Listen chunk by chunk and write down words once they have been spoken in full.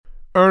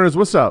Earners,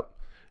 what's up?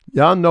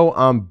 Y'all know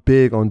I'm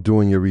big on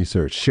doing your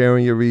research,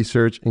 sharing your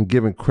research, and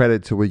giving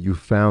credit to where you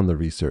found the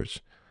research.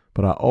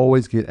 But I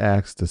always get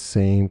asked the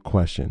same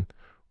question.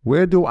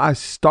 Where do I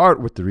start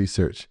with the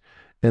research?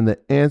 And the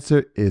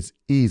answer is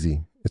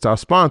easy. It's our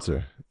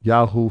sponsor,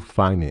 Yahoo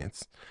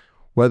Finance.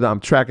 Whether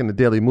I'm tracking the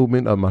daily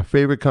movement of my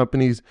favorite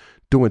companies,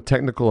 doing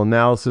technical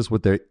analysis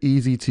with their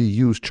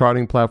easy-to-use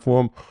charting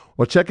platform,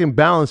 or checking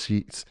balance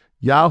sheets,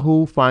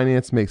 Yahoo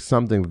Finance makes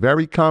something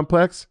very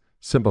complex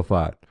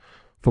simplified.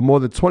 For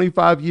more than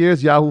 25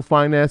 years, Yahoo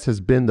Finance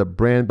has been the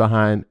brand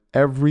behind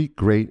every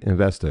great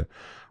investor.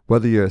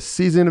 Whether you're a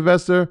seasoned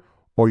investor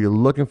or you're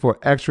looking for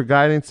extra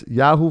guidance,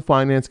 Yahoo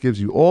Finance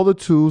gives you all the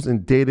tools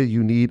and data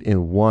you need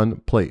in one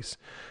place.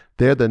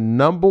 They're the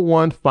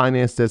 #1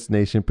 finance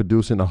destination,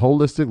 producing a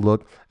holistic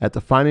look at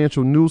the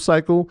financial news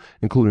cycle,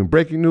 including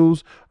breaking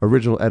news,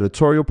 original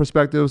editorial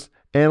perspectives,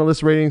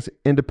 analyst ratings,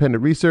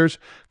 independent research,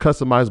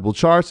 customizable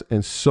charts,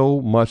 and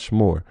so much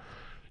more.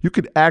 You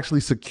could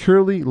actually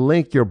securely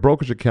link your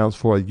brokerage accounts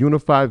for a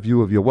unified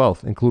view of your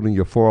wealth, including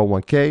your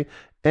 401k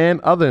and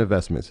other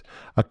investments.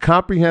 A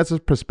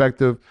comprehensive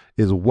perspective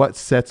is what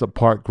sets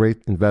apart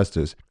great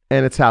investors,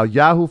 and it's how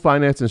Yahoo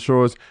Finance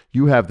ensures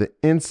you have the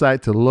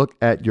insight to look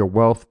at your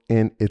wealth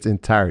in its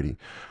entirety.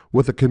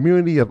 With a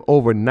community of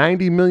over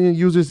 90 million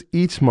users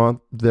each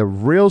month, the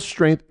real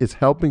strength is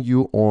helping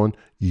you on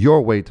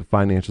your way to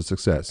financial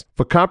success.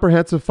 For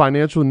comprehensive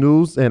financial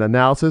news and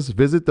analysis,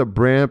 visit the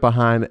brand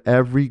behind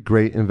every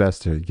great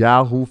investor,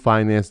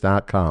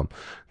 yahoofinance.com.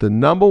 The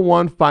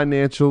 #1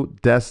 financial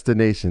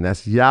destination.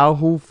 That's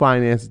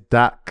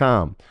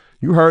yahoofinance.com.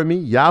 You heard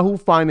me,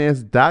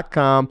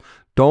 yahoofinance.com.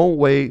 Don't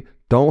wait.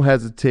 Don't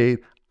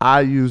hesitate.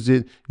 I use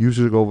it. You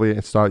should go over there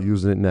and start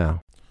using it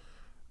now.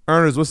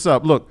 Earners, what's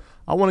up? Look,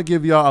 I want to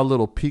give y'all a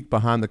little peek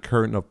behind the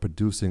curtain of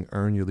producing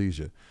Earn Your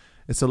Leisure.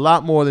 It's a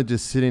lot more than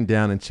just sitting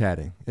down and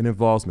chatting. It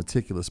involves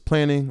meticulous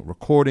planning,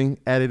 recording,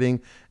 editing,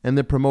 and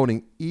then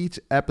promoting each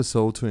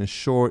episode to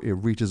ensure it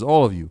reaches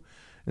all of you.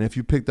 And if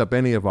you picked up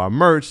any of our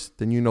merch,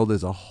 then you know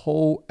there's a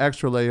whole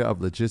extra layer of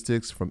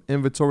logistics, from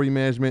inventory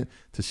management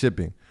to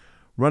shipping.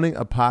 Running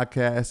a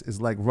podcast is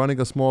like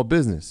running a small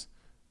business.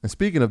 And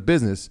speaking of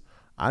business,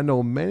 I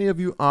know many of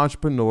you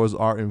entrepreneurs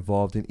are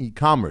involved in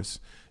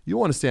e-commerce.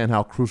 You understand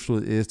how crucial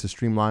it is to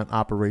streamline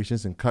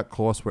operations and cut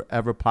costs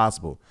wherever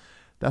possible.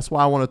 That's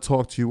why I want to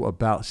talk to you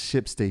about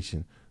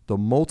ShipStation, the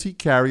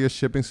multi-carrier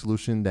shipping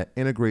solution that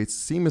integrates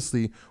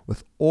seamlessly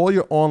with all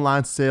your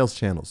online sales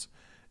channels.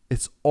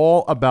 It's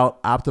all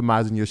about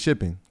optimizing your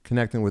shipping,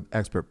 connecting with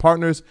expert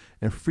partners,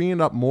 and freeing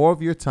up more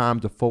of your time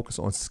to focus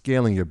on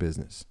scaling your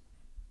business.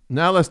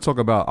 Now let's talk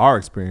about our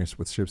experience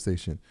with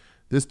ShipStation.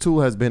 This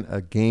tool has been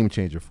a game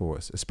changer for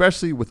us,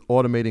 especially with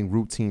automating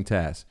routine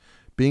tasks.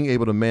 Being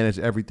able to manage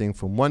everything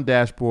from one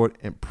dashboard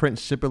and print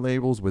shipping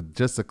labels with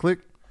just a click,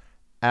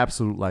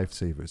 absolute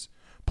lifesavers.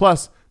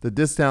 Plus, the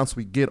discounts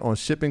we get on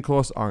shipping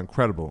costs are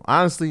incredible.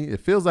 Honestly, it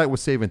feels like we're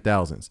saving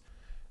thousands.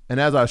 And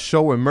as our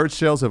show and merch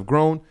sales have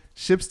grown,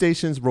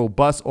 ShipStation's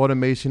robust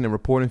automation and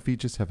reporting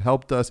features have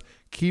helped us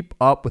keep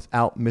up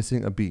without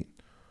missing a beat.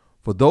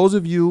 For those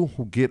of you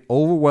who get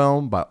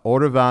overwhelmed by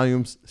order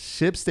volumes,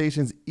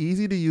 ShipStation's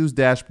easy-to-use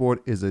dashboard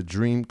is a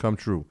dream come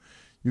true.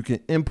 You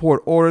can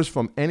import orders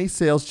from any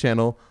sales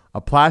channel,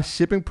 apply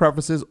shipping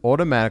preferences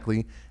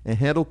automatically, and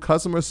handle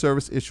customer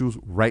service issues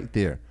right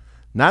there.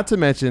 Not to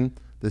mention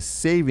the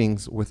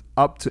savings with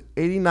up to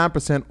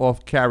 89%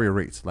 off carrier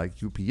rates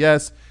like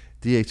UPS,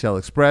 DHL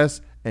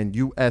Express, and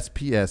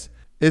USPS.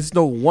 It's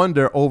no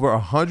wonder over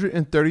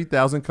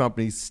 130,000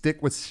 companies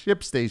stick with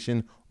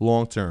ShipStation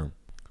long term.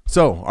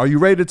 So, are you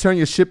ready to turn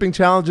your shipping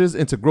challenges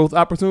into growth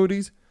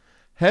opportunities?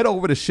 Head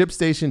over to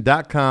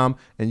ShipStation.com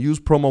and use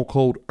promo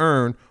code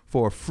EARN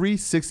for a free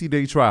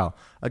 60-day trial.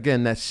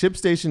 Again, that's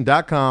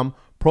ShipStation.com,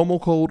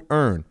 promo code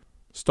EARN.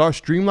 Start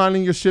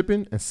streamlining your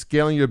shipping and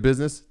scaling your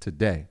business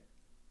today.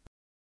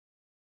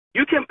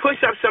 You can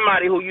push up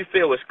somebody who you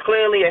feel is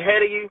clearly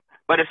ahead of you,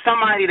 but if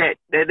somebody that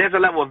there's a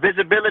level of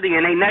visibility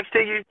and they next to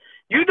you,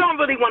 you don't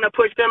really want to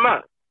push them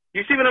up.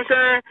 You see what I'm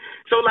saying?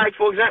 So, like,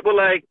 for example,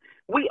 like,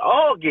 we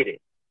all get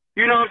it.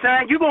 You know what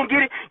I'm saying? You're going to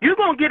get it. You're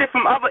going to get it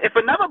from other. If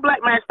another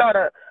black man start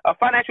a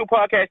financial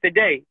podcast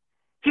today,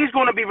 he's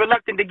going to be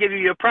reluctant to give you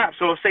your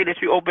props or say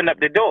that you opened up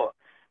the door.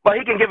 But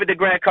he can give it to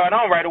Grant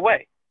Cardone right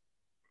away.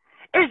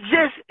 It's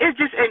just,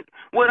 and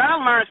what I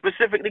learned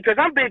specifically, because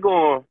I'm big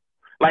on,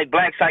 like,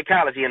 black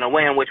psychology and the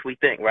way in which we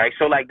think, right?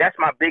 So, like, that's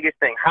my biggest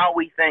thing, how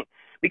we think.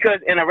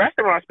 Because in a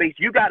restaurant space,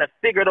 you got to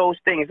figure those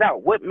things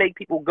out. What make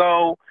people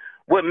go?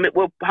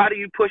 How do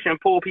you push and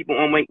pull people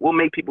and what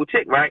make people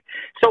tick, right?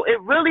 So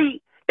it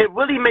really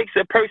makes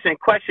a person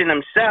question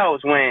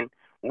themselves when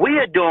we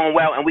are doing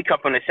well and we come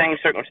from the same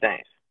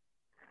circumstance.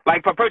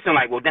 Like, for a person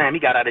like, well, damn, he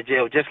got out of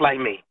jail just like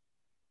me,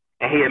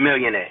 and he a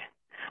millionaire.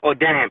 Or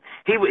damn,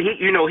 he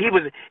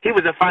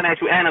was a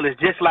financial analyst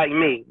just like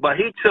me, but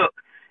he took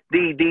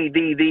the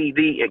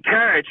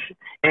courage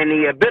and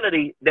the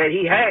ability that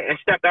he had and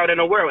stepped out in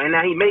the world, and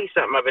now he made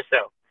something of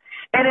himself.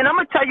 And then I'm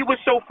gonna tell you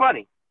what's so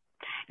funny.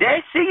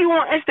 They see you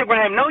on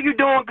Instagram, know you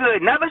doing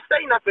good, never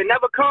say nothing,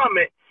 never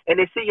comment, and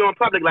they see you in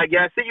public like,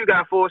 yeah, I see you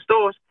got 4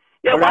 stores.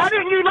 Yeah, why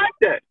didn't you like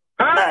that?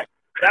 Huh?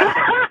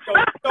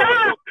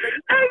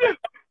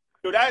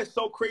 That is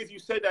so crazy you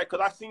said that, because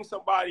I seen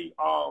somebody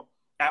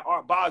at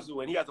Art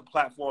Basel, and he has a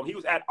platform. He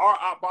was at our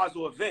Art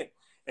Basel event,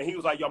 and he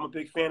was like, yo, I'm a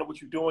big fan of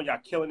what you're doing. Y'all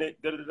killing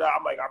it. Da, da, da.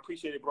 I'm like, I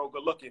appreciate it, bro.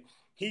 Good looking.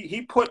 We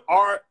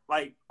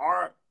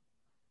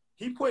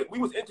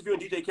was interviewing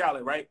DJ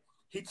Khaled, right?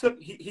 He took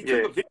a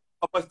video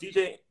of us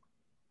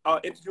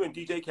interviewing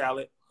DJ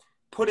Khaled,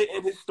 put it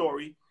in his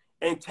story,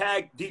 and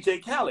tagged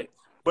DJ Khaled.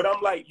 But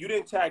I'm like, you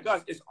didn't tag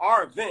us. It's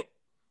our event.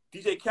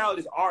 DJ Khaled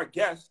is our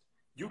guest.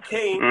 You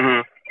came.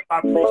 Mm-hmm. I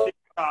appreciate it.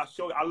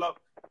 I love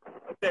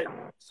that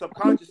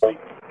subconsciously.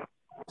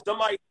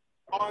 Somebody,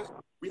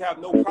 we have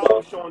no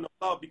problem showing the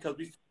love because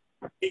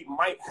it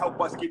might help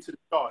us get to the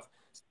stars.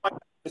 Somebody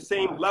at the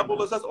same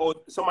level as us, or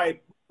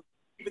somebody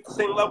at the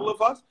same level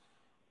of us,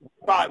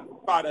 try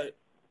to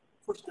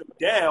push them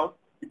down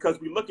because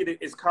we look at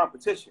it as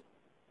competition.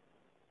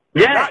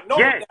 Yeah, not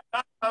knowing that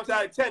 9 times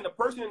out of 10, the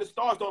person in the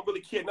stars don't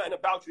really care nothing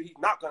about you. He's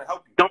not going to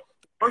help you. The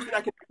person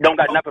that don't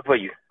got nothing for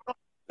you.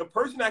 The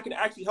person that can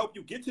actually help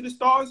you get to the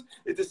stars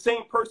is the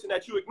same person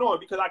that you ignore.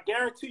 Because I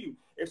guarantee you,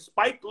 if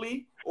Spike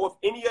Lee or if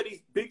any of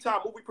these big time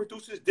movie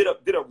producers did a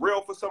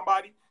reel for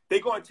somebody, they're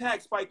going to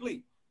tag Spike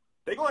Lee.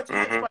 They're going to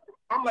tag Spike Lee.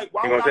 I'm like,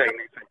 why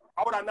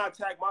would I not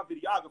tag my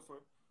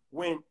videographer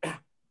when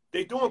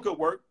they're doing good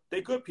work?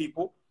 They're good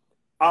people.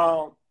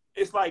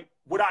 It's like,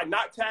 would I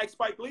not tag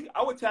Spike Lee?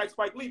 I would tag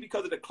Spike Lee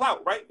because of the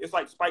clout, right? It's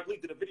like Spike Lee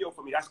did a video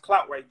for me. That's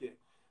clout right there.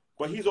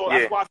 But he's all,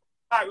 that's why it's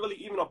not really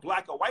even a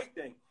black or white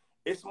thing.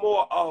 It's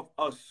more of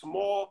a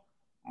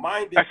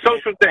small-minded a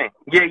social thing.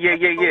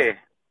 Yeah.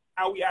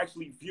 How we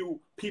actually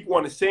view people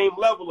on the same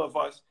level of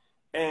us,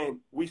 and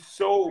we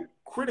so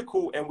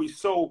critical and we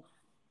so,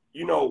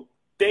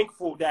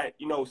 thankful that,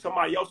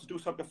 somebody else will do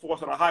something for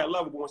us on a higher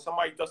level. But when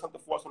somebody does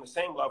something for us on the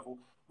same level,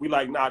 we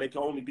like, nah, there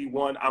can only be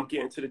one. I'm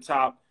getting to the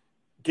top.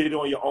 Get it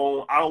on your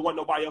own. I don't want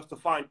nobody else to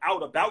find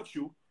out about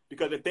you,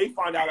 because if they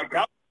find out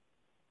about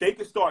you, they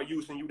can start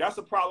using you. That's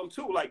a problem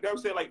too. Like they're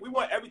saying, like, we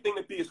want everything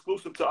to be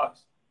exclusive to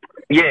us.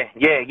 Yeah.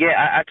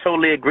 I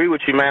totally agree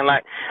with you, man.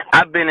 Like,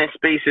 I've been in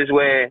spaces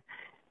where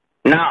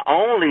not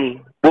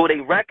only will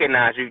they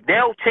recognize you,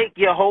 they'll take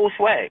your whole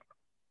swag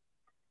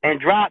and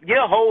drop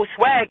your whole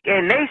swag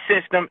in their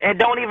system and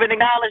don't even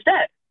acknowledge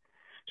that.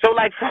 So,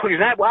 like, for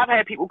example, I've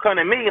had people come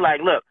to me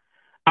like, look,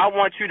 I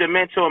want you to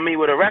mentor me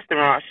with a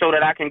restaurant so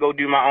that I can go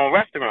do my own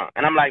restaurant.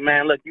 And I'm like,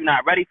 man, look, you're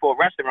not ready for a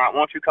restaurant. Why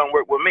don't you come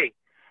work with me?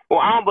 Well,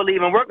 I don't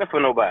believe in working for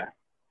nobody.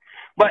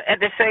 But at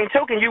the same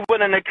token, you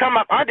willing to come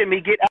up under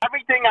me, get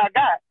everything I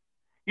got.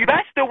 You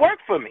got to work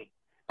for me,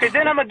 because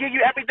then I'm going to give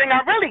you everything I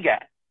really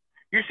got.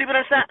 You see what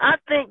I'm saying? I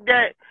think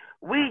that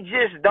we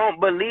just don't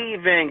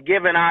believe in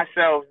giving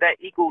ourselves that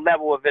equal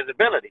level of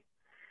visibility.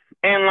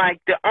 And, like,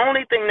 the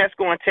only thing that's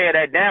going to tear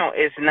that down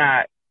is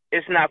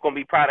it's not going to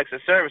be products or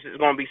services. It's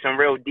going to be some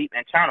real deep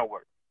internal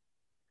work.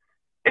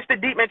 It's the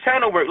deep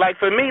internal work. Like,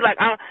 for me, like,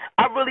 I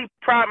really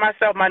pride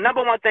myself. My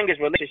number one thing is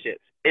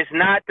relationships. It's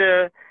not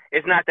the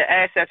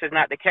assets, it's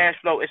not the cash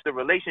flow, it's the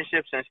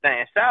relationships and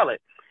staying solid.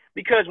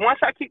 Because once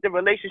I keep the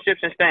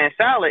relationships and staying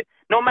solid,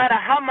 no matter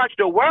how much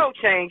the world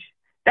change,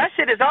 that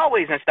shit is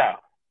always in style.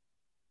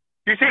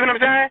 You see what I'm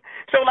saying?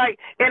 So, like,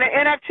 in the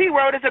NFT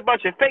world, there's a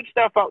bunch of fake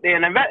stuff out there.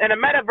 In the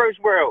metaverse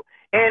world,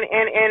 and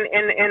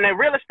in the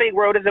real estate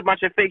world, there's a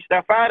bunch of fake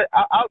stuff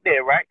out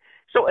there, right?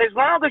 So as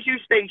long as you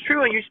stay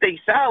true and you stay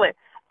solid,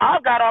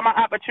 I've got all my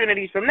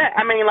opportunities from that.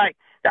 I mean, like,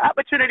 the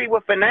opportunity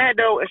with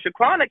Fernando and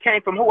Shaquana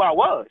came from who I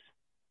was,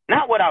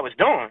 not what I was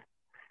doing,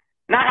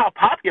 not how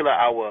popular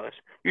I was.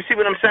 You see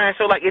what I'm saying?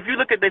 So, like, if you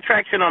look at the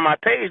traction on my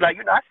page, like,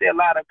 I say a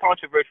lot of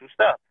controversial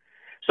stuff.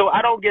 So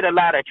I don't get a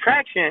lot of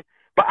traction,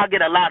 but I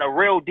get a lot of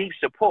real deep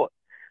support.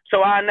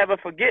 So I'll never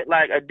forget,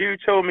 like, a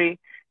dude told me,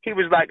 he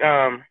was like,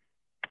 and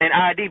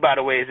ID, by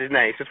the way, is his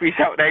name, since we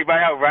shout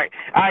everybody out, right?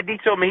 ID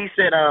told me,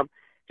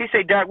 he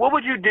said, Doug, what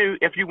would you do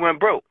if you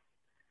went broke?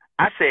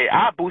 I said,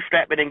 I'll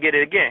bootstrap it and get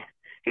it again.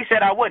 He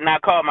said, I wouldn't. I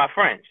called my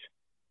friends.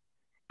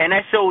 And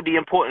that showed the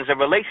importance of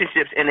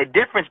relationships and the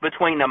difference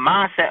between the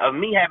mindset of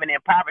me having the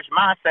impoverished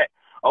mindset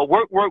of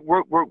work,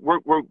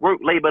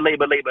 labor.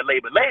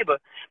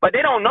 But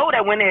they don't know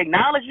that when they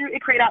acknowledge you,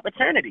 it creates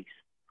opportunities.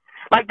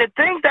 Like, the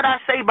things that I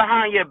say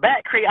behind your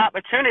back create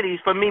opportunities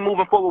for me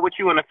moving forward with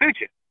you in the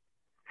future.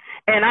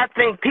 And I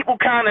think people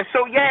kind of,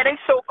 they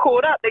so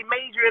caught up. They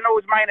major in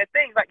those minor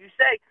things, like you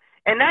say.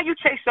 And now you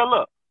chase a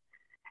look.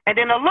 And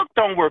then the look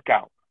don't work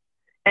out.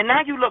 And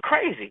now you look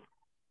crazy.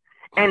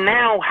 And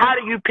now how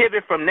do you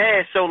pivot from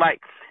there? So,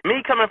 like,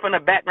 me coming from the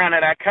background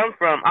that I come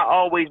from, I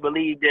always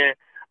believed in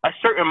a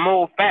certain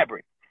moral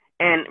fabric.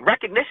 And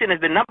recognition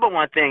is the number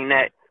one thing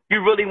that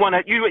you really want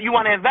to you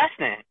want to invest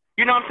in.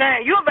 You know what I'm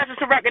saying? You invest in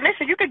some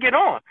recognition, you could get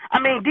on. I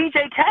mean,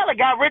 DJ Khaled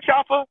got rich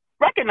off of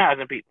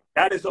recognizing people.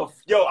 That is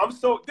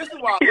this is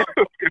why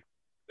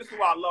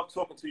I love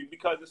talking to you,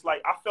 because it's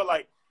like, I feel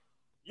like,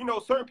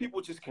 certain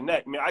people just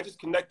connect, man. I just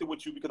connected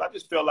with you because I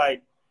just feel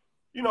like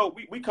you know,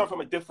 we come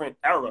from a different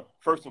era,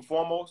 first and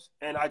foremost.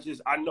 And I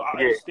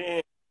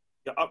understand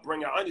the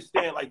upbringing. I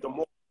understand, like, the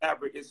more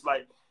fabric is,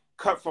 like,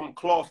 cut from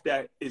cloth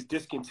that is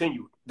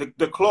discontinued.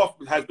 The cloth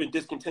has been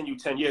discontinued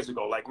 10 years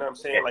ago. Like, you know what I'm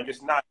saying? Like,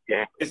 it's not,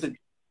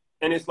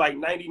 and it's like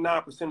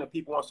 99% of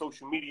people on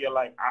social media,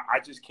 like, I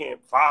just can't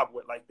vibe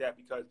with like that,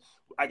 because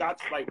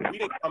we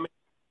didn't come in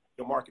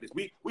the marketers.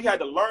 We had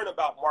to learn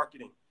about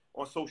marketing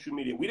on social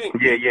media. We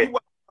didn't, we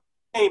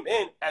came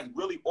in as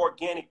really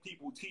organic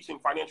people teaching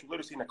financial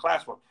literacy in the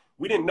classroom.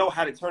 We didn't know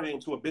how to turn it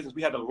into a business.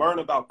 We had to learn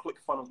about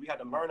ClickFunnels. We had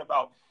to learn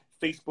about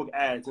Facebook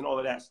ads and all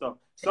of that stuff.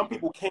 Some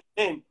people came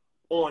in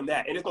on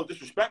that, and there's no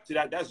disrespect to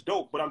that. That's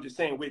dope, but I'm just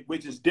saying we're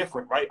just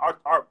different, right?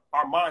 Our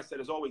mindset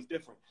is always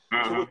different.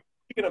 So we're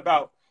speaking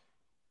about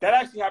that.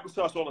 Actually happens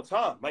to us all the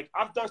time. Like,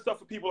 I've done stuff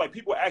for people. Like,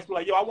 people ask me,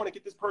 like, yo, I want to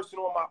get this person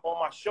on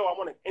my show. I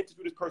want to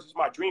interview this person. It's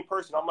my dream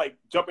person. I'm like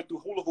jumping through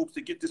hula hoops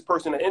to get this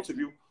person an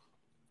interview,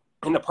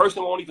 and the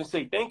person won't even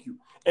say thank you.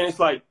 And it's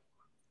like,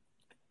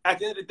 at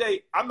the end of the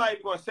day, I'm not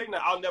even going to say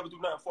that I'll never do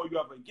nothing for you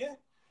ever again,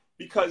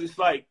 because it's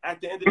like,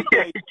 at the end of the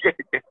day,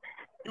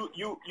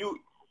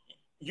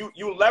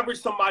 you leverage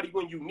somebody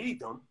when you need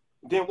them.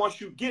 Then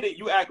once you get it,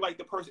 you act like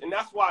the person. And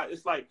that's why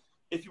it's like,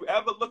 if you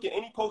ever look at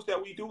any post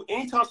that we do,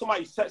 anytime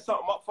somebody sets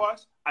something up for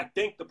us, I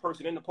thank the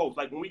person in the post.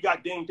 Like, when we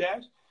got Dame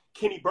Dash,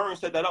 Kenny Burns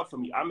set that up for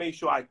me. I made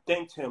sure I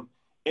thanked him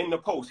in the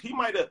post. He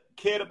might have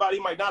cared about it,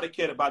 he might not have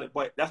cared about it,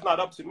 but that's not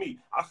up to me.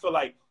 I feel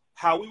like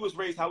how we was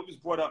raised, how we was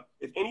brought up,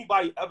 if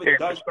anybody ever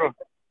does something,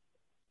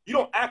 you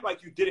don't act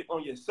like you did it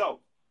on yourself.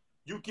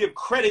 You give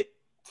credit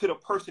to the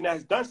person that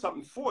has done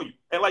something for you.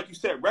 And like you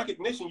said,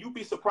 recognition, you'd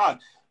be surprised.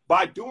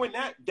 By doing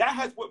that,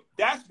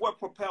 that's what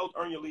propelled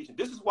Earn Your Legion.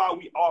 This is why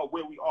we are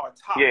where we are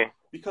top,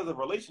 because of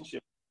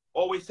relationship.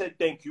 Always said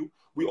thank you.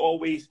 We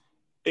always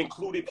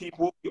included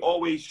people. We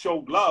always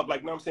showed love.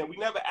 Like, you know what I'm saying? We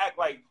never act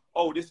like,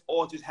 oh, this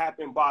all just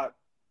happened by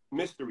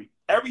mystery.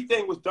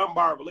 Everything was done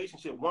by a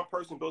relationship. One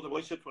person builds a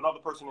relationship to another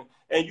person,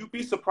 and you'd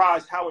be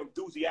surprised how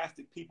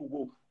enthusiastic people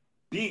will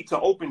be to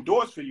open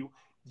doors for you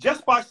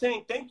just by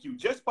saying thank you,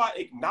 just by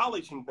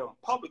acknowledging them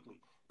publicly.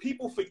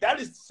 People think that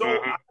is so.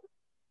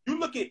 You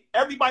look at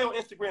everybody on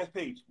Instagram's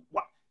page.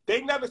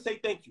 They never say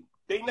thank you.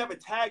 They never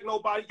tag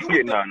nobody.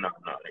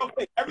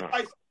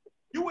 Everybody.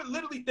 You would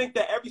literally think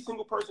that every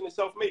single person is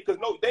self-made,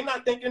 because they're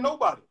not thanking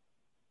nobody.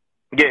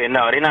 Yeah,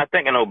 no, they're not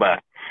thanking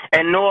nobody.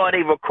 And nor are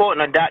they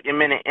recording or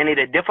documenting any of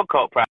the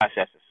difficult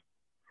processes.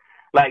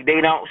 Like,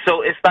 they don't.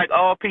 So it's like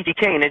all peachy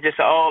keen. It's just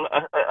all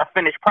a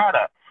finished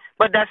product.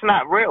 But that's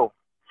not real.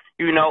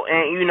 And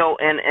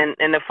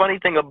the funny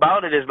thing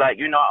about it is, like,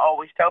 I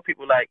always tell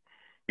people, like,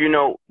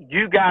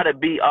 you got to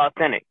be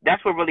authentic.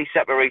 That's what really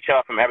separates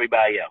y'all from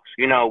everybody else.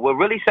 What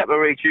really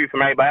separates you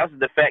from everybody else is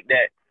the fact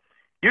that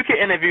you can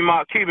interview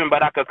Mark Cuban,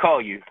 but I could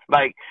call you.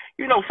 Like,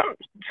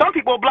 some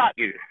people block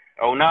you.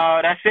 Oh, no,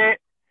 that's it.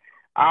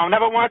 I don't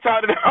never want to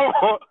talk to them.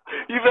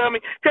 You feel me?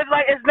 Because,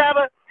 like,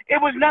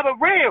 it was never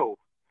real.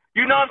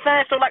 You know what I'm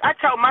saying? So, like, I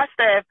tell my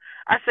staff,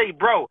 I say,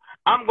 bro,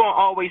 I'm going to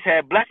always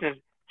have blessings.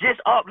 Just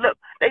up. Look,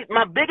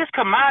 my biggest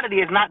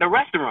commodity is not the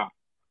restaurant.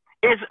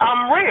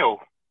 I'm real.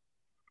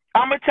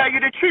 I'm going to tell you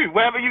the truth,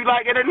 whether you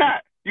like it or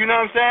not. You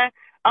know what I'm saying?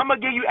 I'm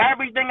going to give you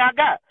everything I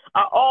got.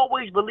 I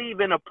always believe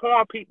in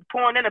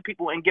pouring into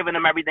people and giving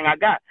them everything I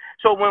got.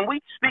 So when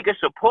we speak of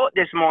support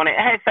this morning,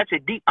 it has such a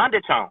deep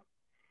undertone.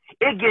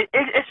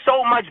 It's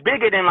so much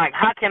bigger than, like,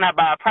 how can I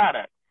buy a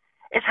product?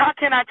 It's how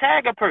can I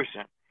tag a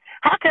person?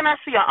 How can I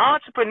see an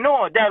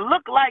entrepreneur that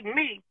look like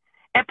me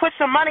and put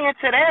some money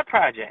into their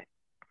project?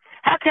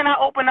 How can I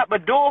open up a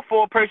door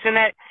for a person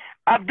that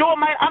I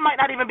might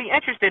not even be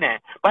interested in,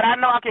 but I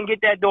know I can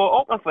get that door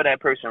open for that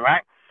person,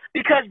 right?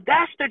 Because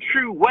that's the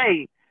true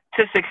way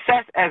to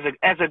success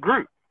as a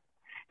group.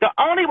 The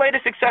only way to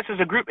success as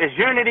a group is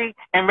unity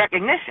and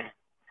recognition,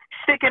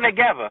 sticking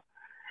together.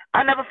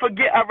 I never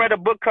forget, I read a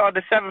book called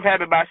The Seventh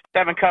Habit by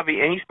Stephen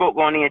Covey, and he spoke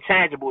on the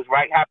intangibles,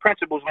 right? How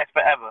principles last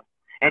forever.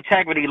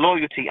 Integrity,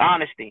 loyalty,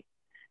 honesty,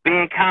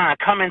 being kind,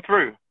 coming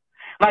through.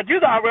 Like, you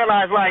got to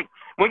realize, like,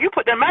 when you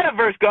put the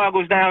metaverse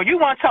goggles down, you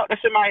want to talk to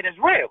somebody that's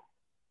real.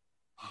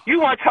 You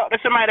want to talk to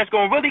somebody that's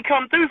going to really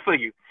come through for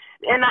you.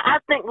 And I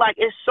think, like,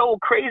 it's so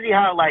crazy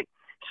how, like,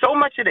 so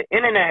much of the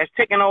internet has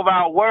taken over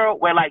our world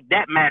where, like,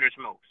 that matters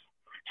most.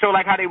 So,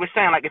 like how they were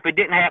saying, like, if it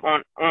didn't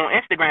happen on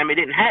Instagram, it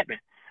didn't happen.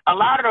 A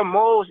lot of the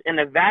morals and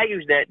the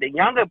values that the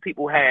younger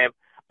people have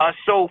are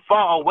so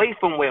far away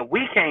from where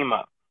we came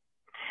up.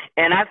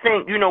 And I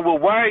think,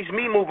 what worries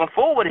me moving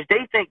forward is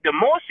they think the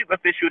more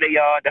superficial they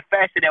are, the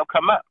faster they'll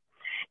come up.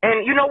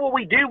 And you know what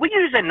we do? We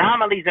use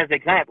anomalies as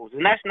examples,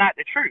 and that's not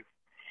the truth.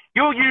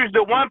 You'll use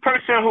the one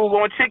person who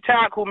on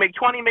TikTok who make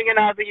 $20 million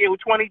a year with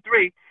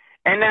 23,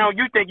 and now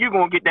you think you're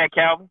going to get that,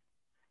 Calvin.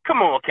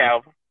 Come on,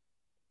 Calvin.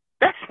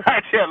 That's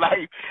not your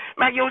life.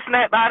 Man, you'll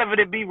snap out of it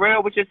and be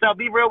real with yourself.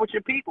 Be real with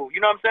your people.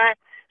 You know what I'm saying?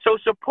 So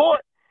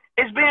support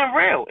is being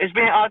real. It's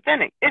being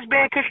authentic. It's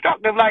being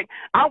constructive. Like,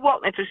 I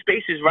walked into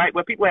spaces, right,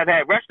 where people have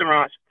had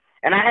restaurants,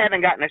 and I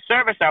haven't gotten the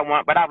service I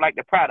want, but I like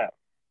the product.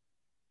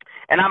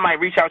 And I might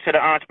reach out to the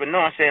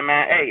entrepreneur and say,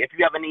 man, hey, if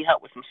you ever need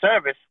help with some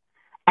service,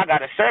 I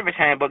got a service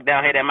handbook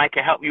down here that might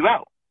can help you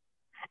out.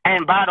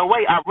 And by the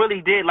way, I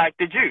really did like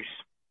the juice.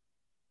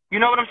 You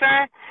know what I'm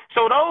saying?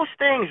 So those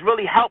things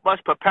really help us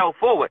propel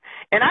forward.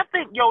 And I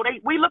think,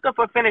 we looking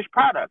for finished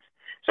products.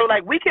 So,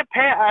 like, we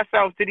compare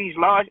ourselves to these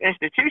large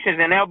institutions,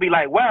 and they'll be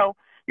like, well,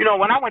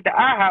 when I went to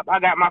IHOP, I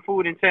got my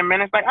food in 10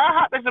 minutes. Like,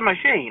 IHOP is a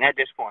machine at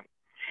this point.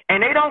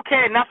 And they don't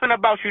care nothing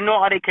about you, nor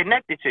are they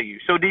connected to you.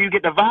 So do you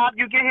get the vibe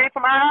you get here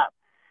from IHOP?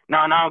 No,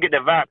 I don't get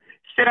the vibe.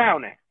 Sit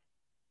down there.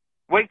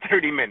 Wait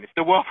 30 minutes.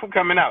 The waffle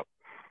coming out.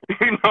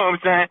 You know what I'm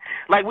saying?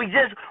 Like, we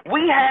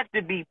have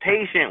to be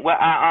patient with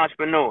our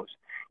entrepreneurs.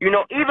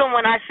 Even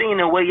when I seen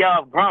the way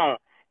y'all have grown,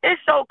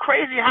 it's so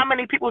crazy how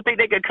many people think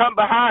they could come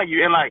behind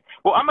you and like,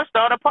 well, I'm going to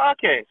start a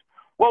podcast.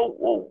 Well,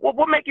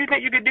 what make you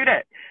think you could do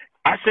that?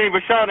 I seen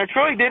Rashad and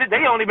Troy did it.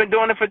 They only been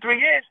doing it for 3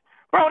 years.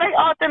 Bro, they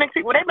authentic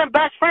people. They've been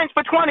best friends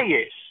for 20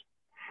 years.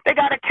 They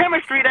got a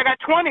chemistry that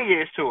got 20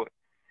 years to it.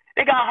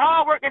 They got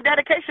hard work and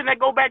dedication that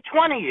go back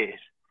 20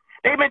 years.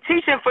 They've been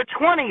teaching for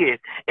 20 years.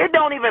 It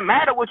don't even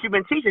matter what you've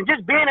been teaching.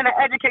 Just being in the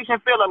education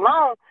field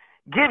alone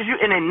gives you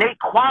an innate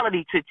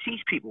quality to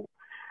teach people.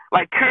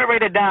 Like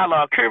curated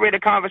dialogue,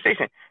 curated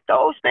conversation.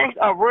 Those things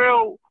are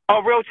real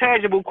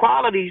tangible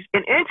qualities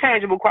and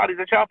intangible qualities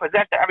that y'all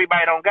possess that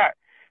everybody don't got.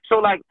 So,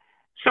 like,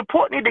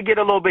 support need to get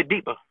a little bit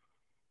deeper.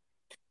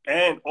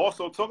 And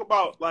also talk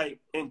about, like,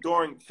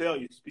 enduring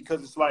failures,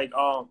 because it's like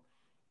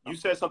you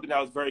said something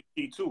that was very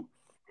key, too.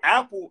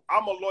 Apple,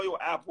 I'm a loyal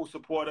Apple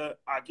supporter.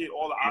 I get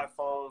all the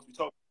iPhones. We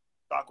talk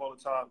stock all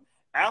the time.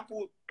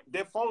 Apple,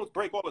 their phones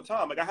break all the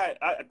time. Like,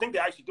 I think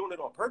they're actually doing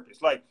it on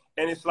purpose. Like,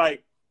 and it's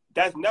like,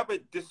 that's never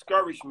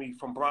discouraged me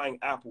from buying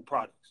Apple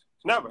products.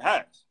 Never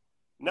has.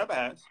 Never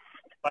has.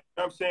 Like,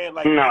 you know what I'm saying?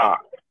 Like, nah.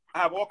 I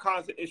have all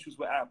kinds of issues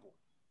with Apple,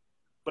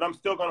 but I'm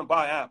still going to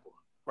buy Apple,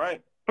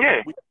 right?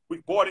 Yeah. We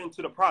bought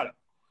into the product.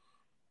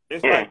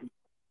 It's like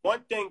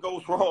one thing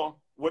goes wrong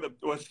with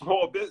a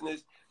small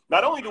business.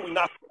 Not only do we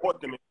not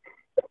support them,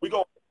 we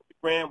go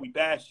brand, we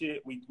bash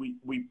it,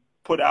 we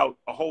put out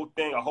a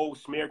whole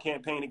smear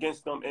campaign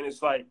against them, and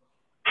it's like,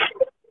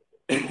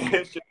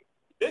 it's just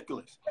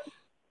ridiculous.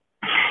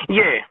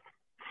 Yeah,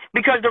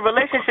 because the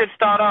relationships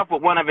start off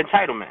with one of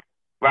entitlement,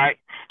 right?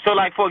 So,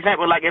 like, for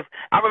example, like, if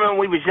I remember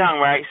when we was young,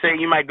 right? Say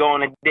you might go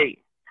on a date,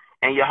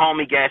 and your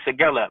homie gas a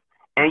girl up,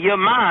 and your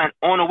mind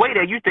on the way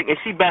there, you thinking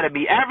she better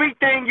be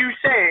everything you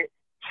said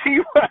she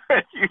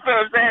was. You feel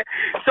what I'm saying?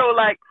 So,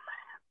 like,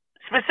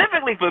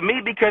 specifically for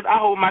me, because I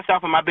hold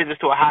myself and my business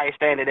to a higher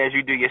standard as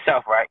you do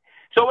yourself, right?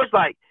 So it's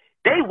like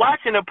they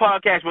watching the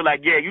podcast were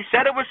like, yeah, you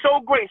said it was so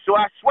great, so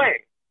I swear.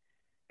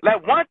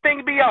 Let one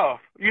thing be off.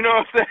 You know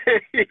what I'm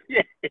saying?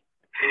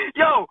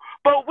 Yo,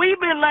 but we've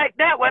been like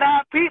that with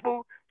our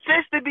people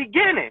since the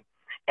beginning.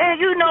 And,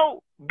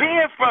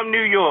 being from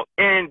New York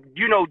and,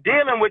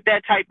 dealing with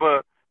that type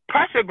of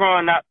pressure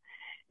growing up,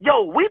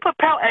 yo, we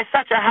propel at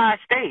such a high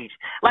stage.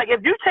 Like,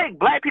 if you take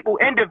black people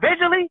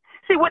individually,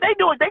 see, what they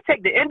do is they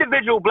take the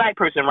individual black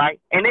person,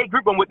 right, and they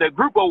group them with the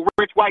group of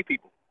rich white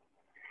people.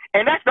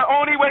 And that's the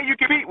only way you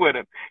compete with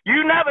them.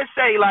 You never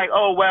say, like,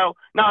 oh, well,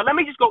 now let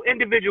me just go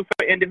individual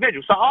for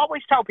individual. So I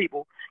always tell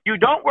people, you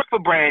don't work for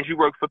brands, you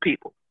work for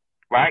people,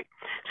 right?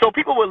 So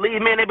people would leave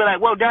me and they'd be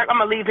like, well, Derek, I'm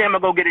going to leave him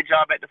and go get a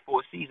job at the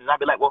Four Seasons. I'd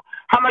be like, well,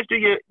 how much do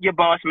your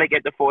boss make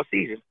at the Four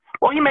Seasons?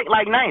 Well, he make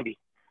like 90.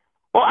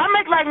 Well, I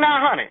make like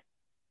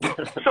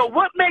 900. So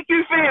what make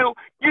you feel,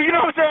 you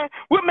know what I'm saying?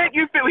 What make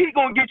you feel he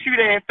going to get you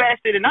there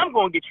faster than I'm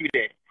going to get you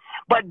there?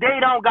 But they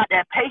don't got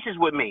that patience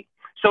with me.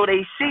 So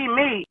they see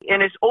me,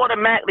 and it's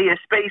automatically a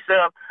space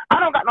of, I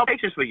don't got no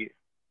patience for you.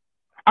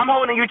 I'm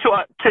holding you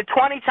to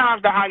 20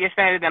 times the higher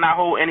standard than I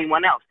hold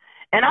anyone else.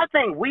 And I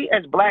think we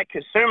as black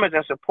consumers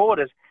and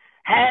supporters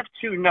have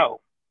to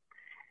know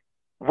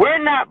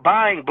we're not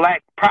buying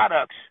black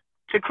products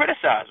to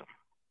criticize them.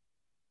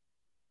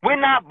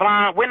 We're not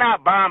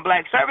buying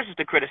black services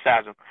to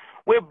criticize them.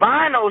 We're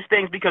buying those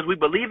things because we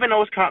believe in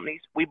those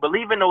companies, we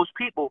believe in those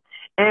people,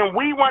 and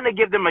we want to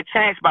give them a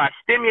chance by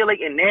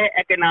stimulating their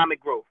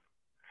economic growth,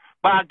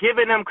 by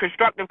giving them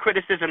constructive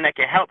criticism that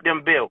can help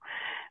them build.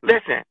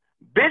 Listen,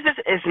 business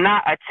is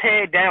not a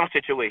tear down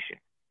situation.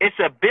 It's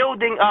a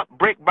building up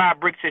brick by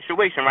brick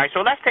situation, right?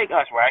 So let's take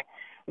us, right?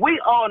 We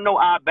all know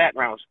our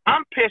backgrounds.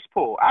 I'm piss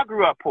poor. I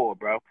grew up poor,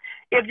 bro.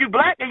 If you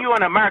black and you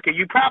in America,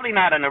 you probably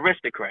not an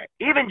aristocrat.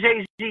 Even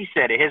Jay-Z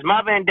said it. His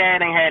mother and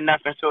dad ain't had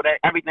nothing, so that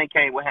everything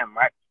came with him,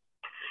 right?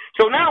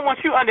 So now once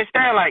you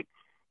understand, like,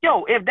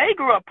 yo, if they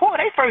grew up poor,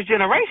 they first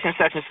generation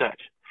such and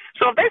such.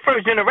 So if they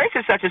first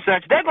generation such and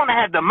such, they're going to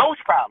have the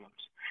most problems,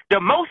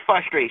 the most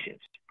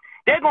frustrations.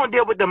 They're going to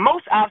deal with the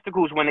most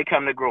obstacles when they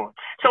come to growing.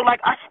 So, like,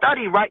 I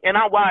study, right, and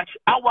I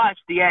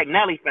watched the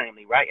Agnelli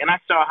family, right, and I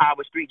saw how it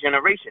was 3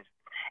 generations.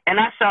 And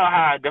I saw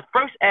how the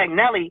first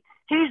Agnelli,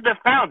 he's the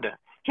founder.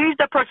 He's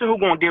the person who's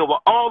going to deal with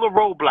all the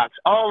roadblocks,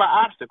 all the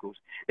obstacles.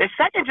 The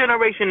second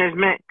generation is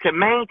meant to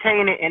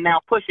maintain it and now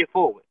push it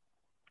forward.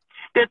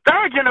 The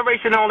third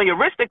generation only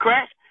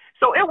aristocrats.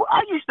 So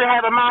I used to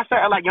have a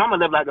mindset of like, yo, I'm going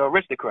to live like an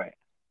aristocrat.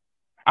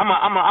 I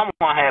want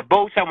to have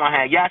boats, I want to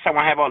have yachts, I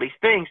want to have all these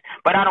things,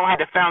 but I don't have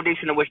the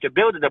foundation in which to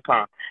build it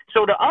upon.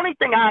 So the only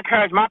thing I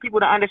encourage my people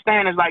to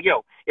understand is like,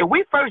 yo, if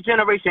we first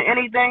generation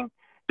anything,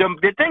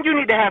 the thing you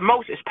need to have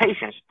most is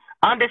patience,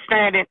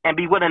 understanding, and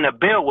be willing to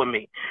build with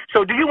me.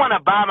 So do you want to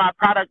buy my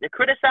product to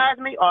criticize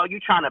me, or are you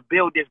trying to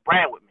build this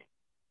brand with me?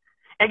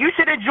 And you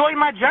should enjoy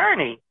my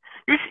journey.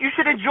 You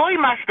should enjoy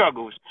my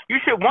struggles. You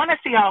should want to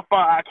see how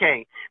far I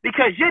came.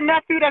 Because your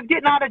nephew that's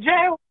getting out of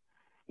jail,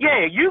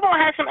 yeah, you're going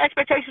to have some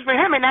expectations for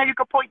him, and now you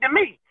can point to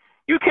me.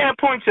 You can't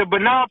point to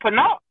Bernard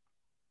Pinault.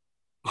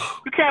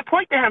 You can't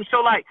point to him.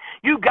 So, like,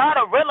 you got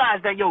to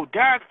realize that, yo,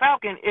 Derek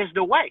Falcon is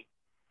the way.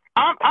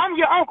 I'm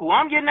your uncle.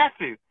 I'm your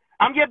nephew.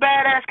 I'm your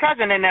badass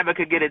cousin that never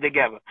could get it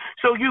together.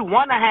 So you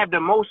want to have the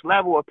most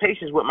level of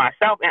patience with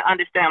myself and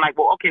understand, like,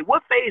 well, okay,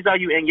 what phase are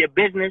you in your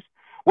business?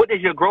 What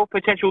does your growth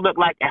potential look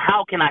like, and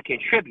how can I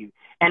contribute?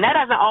 And that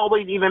doesn't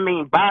always even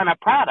mean buying a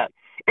product.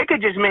 It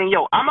could just mean,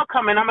 yo, I'm going to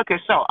come in, I'm going to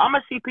consult. I'm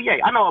a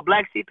CPA. I know a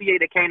black CPA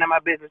that came to my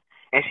business,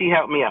 and she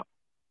helped me out.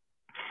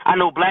 I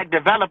know black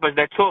developers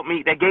that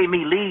gave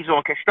me leads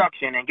on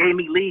construction and gave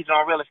me leads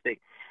on real estate.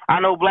 I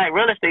know black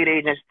real estate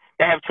agents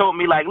that have told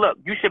me, like, look,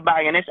 you should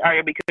buy in this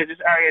area because this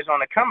area is on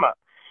the come up.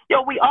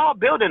 Yo, we all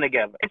building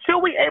together.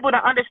 Until we able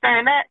to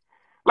understand that,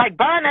 like,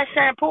 buying that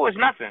shampoo is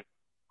nothing.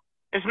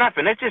 It's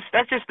nothing. That's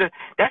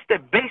the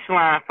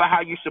baseline for how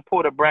you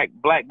support a black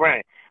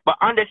brand. But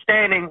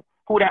understanding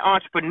who that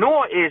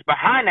entrepreneur is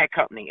behind that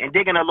company and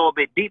digging a little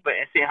bit deeper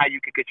and seeing how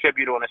you can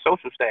contribute on a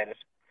social status.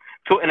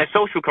 So, and a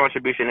social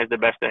contribution is the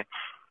best thing.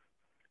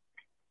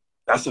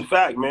 That's a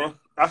fact, man.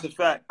 That's a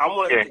fact. I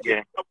want to.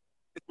 Yeah.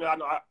 I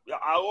know.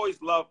 I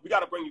always love. We got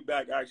to bring you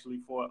back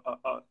actually for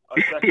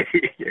a second.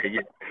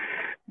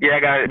 Yeah. I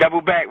got it.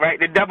 Double back, right?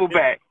 The double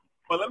back.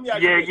 But let me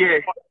ask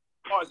you.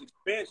 As far as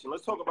expansion,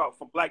 let's talk about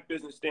from black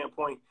business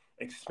standpoint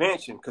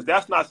expansion, because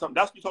that's not something.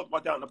 That's what we talked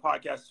about that in the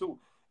podcast too.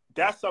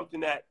 That's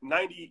something that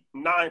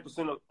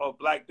 99% of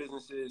black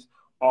businesses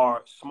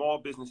are small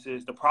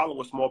businesses. The problem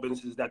with small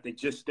businesses is that they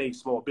just stay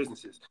small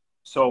businesses.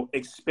 So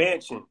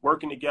expansion,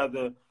 working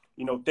together,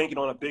 you know, thinking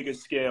on a bigger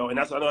scale. And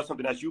that's another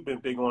something that you've been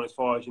big on as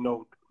far as, you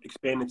know,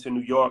 expanding to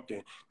New York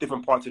and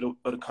different parts of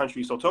the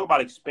country. So talk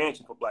about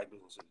expansion for black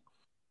businesses.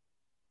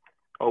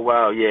 Oh,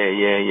 wow.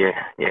 Yeah.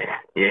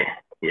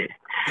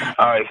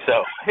 All right.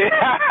 So,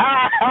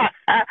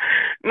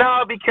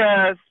 no,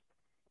 because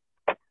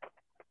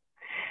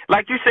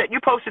like you said, you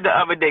posted the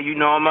other day, you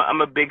know,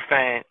 I'm a big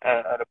fan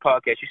of the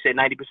podcast. You said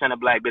 90% of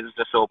black businesses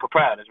are sole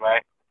proprietors,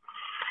 right?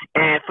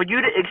 And for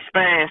you to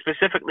expand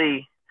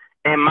specifically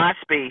in my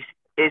space,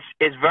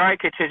 it's very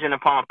contingent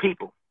upon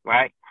people,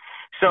 right?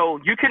 So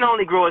you can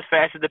only grow as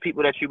fast as the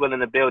people that you're willing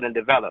to build and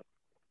develop.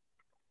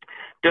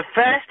 The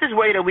fastest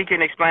way that we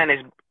can expand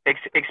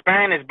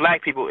as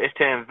black people is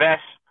to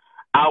invest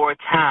our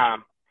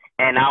time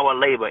and our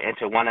labor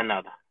into one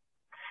another.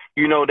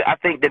 You know, I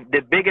think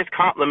the biggest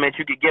compliment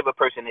you could give a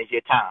person is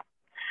your time.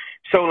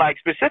 So, like,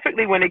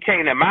 specifically when it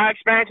came to my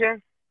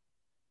expansion,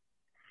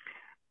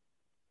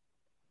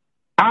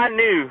 I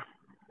knew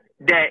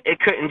that it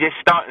couldn't just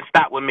start and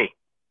stop with me.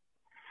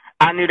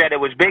 I knew that it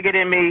was bigger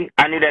than me.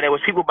 I knew that there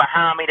was people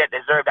behind me that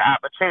deserved the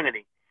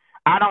opportunity.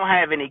 I don't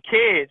have any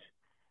kids,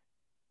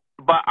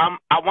 but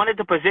I wanted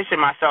to position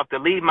myself to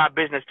lead my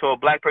business to a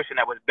black person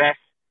that was best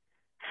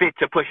fit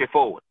to push it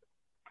forward.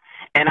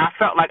 And I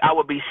felt like I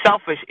would be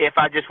selfish if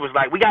I just was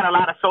like, we got a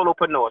lot of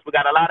solopreneurs. We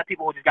got a lot of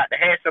people who just got the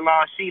hair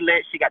salon. She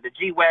got the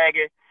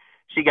G-Wagon.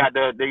 She got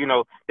the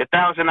 $1,000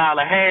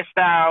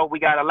 hairstyle. We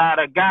got a lot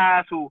of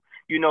guys who,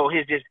 you know,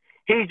 he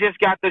just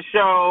got the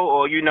show,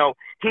 or, you know,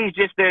 he's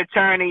just the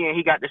attorney and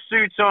he got the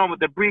suits on with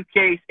the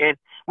briefcase, and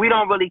we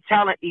don't really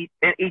tell each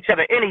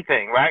other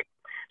anything, right?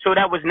 So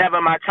that was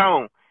never my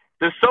tone.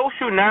 The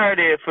social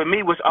narrative for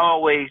me was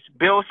always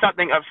build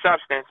something of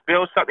substance,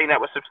 build something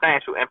that was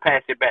substantial, and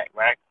pass it back,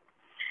 right?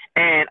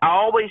 And I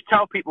always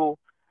tell people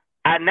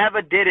I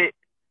never did it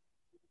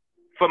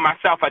for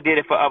myself. I did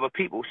it for other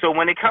people. So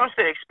when it comes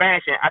to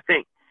expansion, I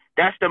think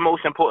that's the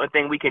most important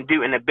thing we can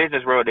do in the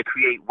business world to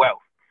create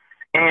wealth.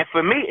 And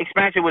for me,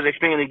 expansion was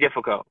extremely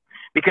difficult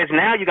because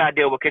now you got to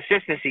deal with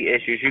consistency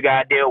issues. You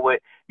got to deal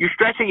with you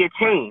stressing your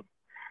team.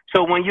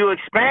 So when you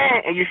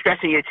expand and you're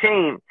stressing your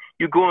team,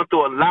 you're going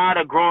through a lot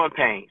of growing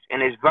pains,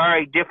 and it's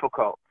very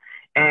difficult.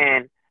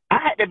 And I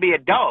had to be a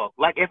dog.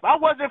 Like, if I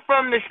wasn't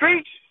from the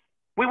streets,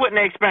 we wouldn't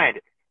have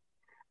expanded.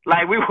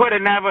 Like, we would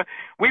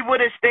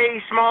have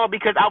stayed small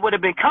because I would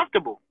have been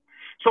comfortable.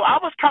 So I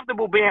was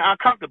comfortable being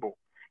uncomfortable.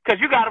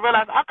 Because you got to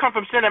realize I come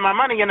from sending my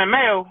money in the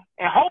mail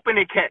and hoping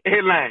it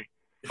land.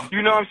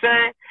 You know what I'm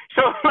saying?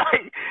 So,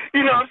 like,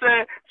 you know what I'm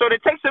saying? So to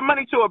take some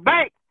money to a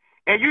bank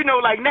and, you know,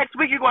 like, next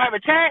week you're going to have a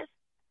chance,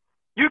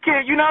 you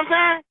can, you know what I'm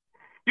saying?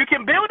 You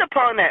can build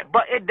upon that.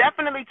 But it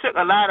definitely took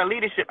a lot of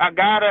leadership. I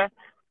gotta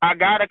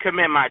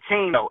commend my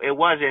team, though. It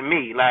wasn't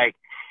me. Like,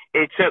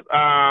 it took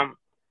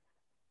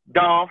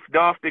Dolph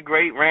the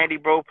Great, Randy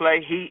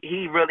Broplay. He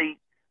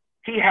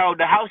held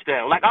the house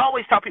down. Like, I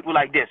always tell people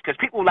like this, because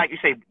people, like you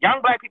say,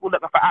 young black people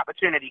looking for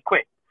opportunity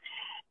quick.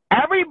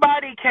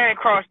 Everybody can't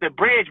cross the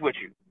bridge with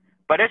you,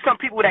 But there's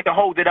some people that can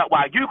hold it up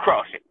while you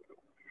cross it.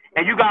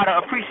 And you got to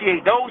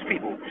appreciate those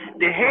people,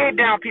 the head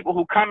down people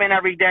who come in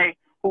every day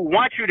who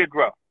want you to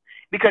grow.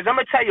 Because I'm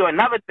going to tell you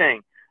another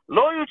thing.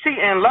 Loyalty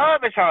and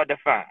love is hard to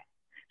find.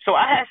 So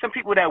I had some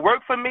people that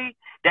worked for me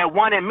that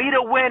wanted me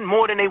to win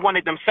more than they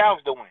wanted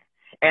themselves to win.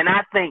 And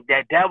I think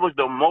that was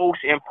the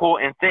most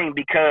important thing,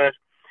 because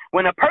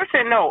when a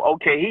person know,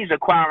 okay, he's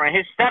acquiring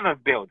his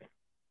 7th building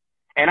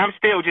and I'm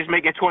still just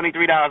making $23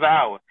 an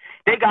hour,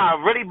 they got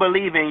to really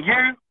believe in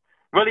you,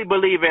 really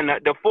believe in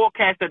the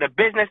forecast of the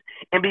business,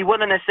 and be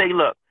willing to say,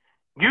 look,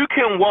 you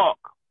can walk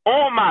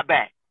on my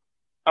back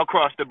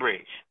across the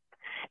bridge.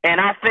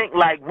 And I think,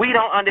 like, we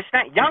don't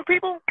understand. Young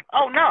people,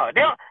 oh, no,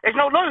 there's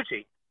no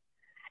loyalty.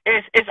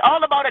 It's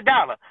all about a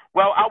dollar.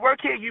 Well, I work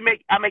here,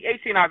 I make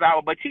 $18 an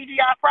hour, but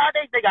TGI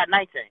Fridays, they got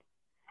 19.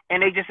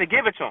 And they just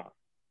give it to them.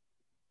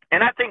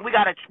 And I think we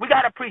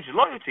gotta preach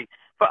loyalty.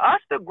 For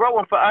us to grow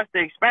and for us to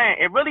expand,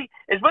 it's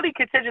really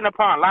contingent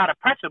upon a lot of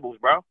principles,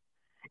 bro.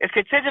 It's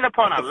contingent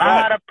upon a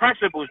lot of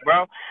principles,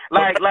 bro.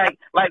 Like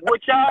what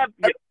y'all.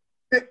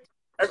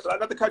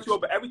 Not to cut you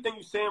off, but everything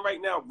you're saying right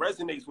now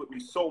resonates with me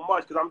so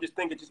much, because I'm just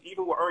thinking, just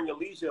even with Earn Your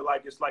Leisure,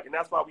 like, it's like, and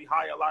that's why we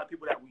hire a lot of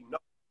people that we know,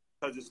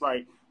 because it's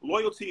like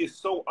loyalty is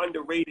so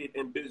underrated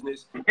in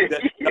business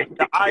that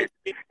the idea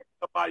that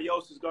somebody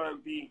else is going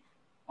to be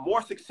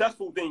more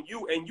successful than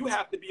you, and you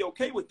have to be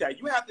okay with that.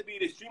 You have to be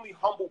an extremely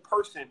humble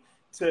person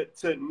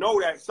to know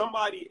that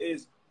somebody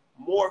is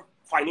more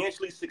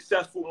financially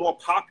successful, more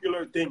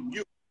popular than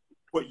you,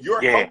 but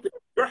you're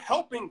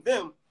helping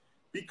them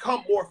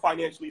become more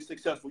financially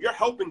successful. You're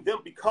helping them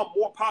become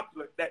more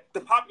popular. That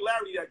the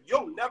popularity that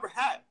you'll never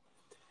have.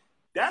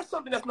 That's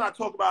something that's not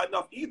talked about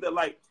enough either.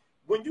 Like,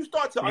 when you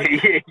start to like,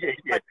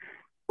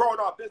 growing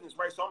our business,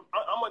 right? So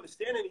I'm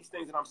understanding these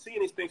things, and I'm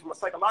seeing these things from a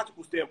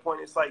psychological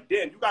standpoint. It's like,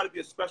 damn, you got to be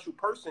a special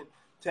person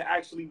to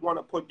actually want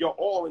to put your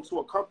all into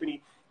a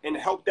company and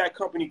help that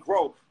company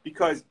grow,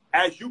 because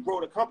as you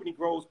grow, the company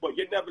grows, but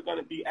you're never going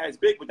to be as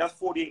big. But that's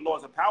 48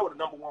 laws of power. The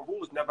number one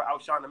rule is never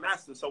outshine the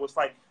master. So it's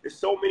like, there's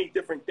so many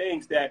different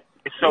things that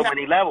it's so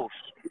many levels.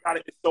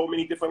 There's so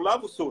many different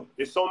levels to it.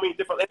 There's so many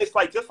different, and it's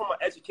like, just from an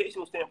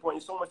educational standpoint,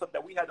 there's so much stuff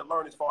that we had to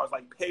learn as far as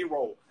like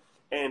payroll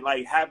and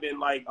like having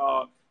like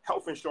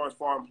health insurance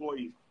for our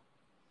employees,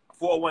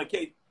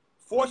 401k.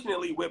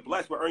 Fortunately, we're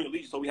blessed with Earn Your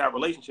Leisure, so we have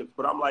relationships.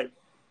 But I'm like,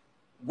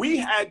 we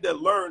had to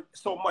learn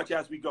so much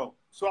as we go.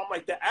 So I'm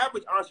like, the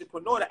average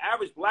entrepreneur, the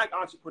average black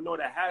entrepreneur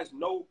that has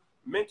no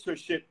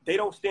mentorship, they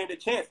don't stand a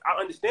chance. I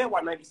understand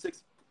why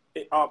 96%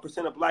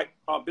 of black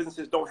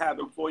businesses don't have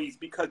employees,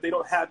 because they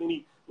don't have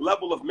any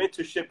level of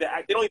mentorship. They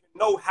don't even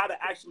know how to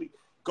actually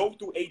go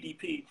through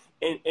ADP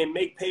and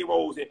make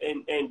payrolls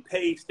and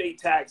pay state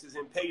taxes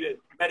and pay the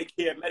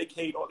Medicare,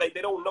 Medicaid.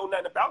 They don't know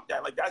nothing about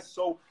that. Like, that's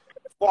so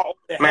far over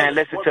their Man,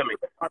 listen to me.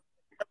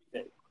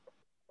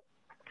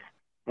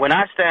 When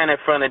I stand in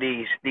front of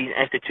these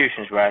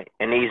institutions, right,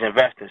 and these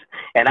investors,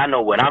 and I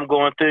know what I'm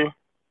going through,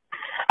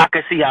 I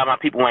can see how my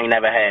people ain't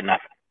never had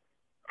nothing.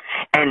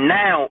 And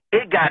now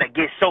it got to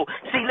get so,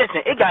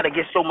 it got to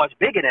get so much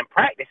bigger than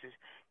practices.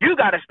 You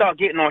got to start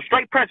getting on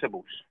straight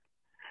principles.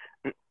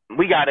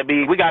 We got to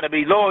be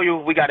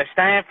loyal. We got to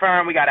stand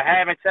firm. We got to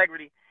have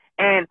integrity.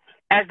 And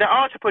as the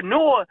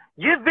entrepreneur,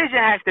 your vision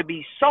has to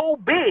be so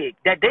big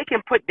that they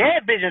can put their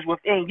visions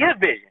within your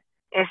vision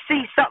and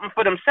see something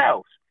for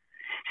themselves.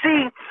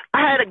 See,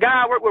 I had a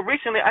guy I worked with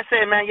recently. I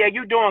said, man, yeah,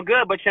 you're doing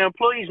good, but your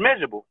employee's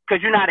miserable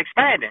because you're not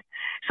expanding.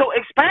 So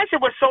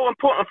expansion was so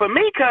important for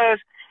me, because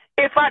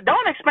if I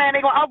don't expand,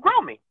 they're going to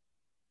outgrow me.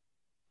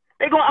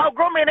 They're going to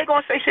outgrow me, and they're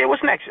going to say, shit,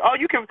 what's next? Oh,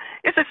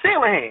 it's a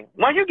ceiling here.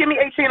 When you give me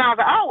 $18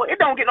 an hour,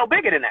 it don't get no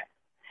bigger than that.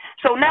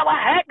 So now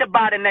I had to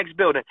buy the next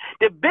building.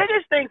 The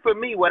biggest thing for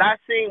me, what I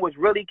seen was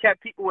really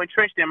kept people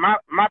entrenched in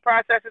my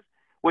processes,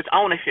 was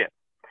ownership.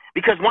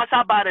 Because once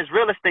I buy this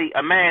real estate,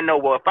 a man know,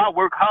 well, if I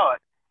work hard,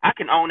 I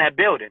can own that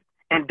building,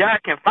 and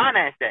Doug can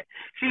finance that.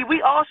 See,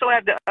 we also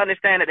have to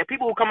understand that the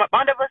people who come up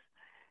under us,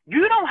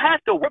 you don't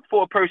have to work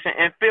for a person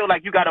and feel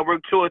like you got to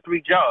work 2 or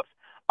 3 jobs.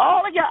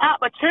 All of your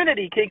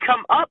opportunity can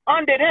come up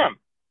under them.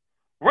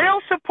 Real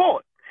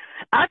support.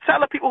 I tell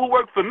the people who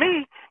work for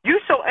me,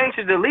 you so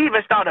anxious to leave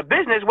and start a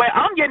business where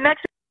I'm your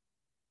next,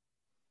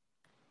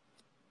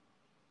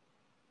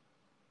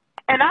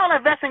 and I'll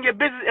invest in your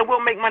business and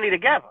we'll make money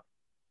together.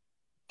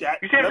 You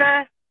see what I'm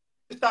saying?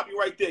 Stop you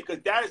right there, because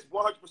that is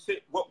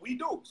 100% what we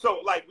do. So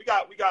like, we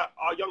got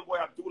our young boy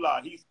Abdullah.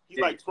 He's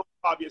like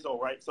 25 years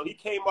old, right? So he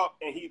came up,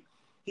 and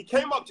he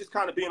came up just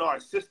kind of being our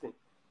assistant.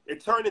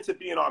 It turned into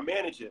being our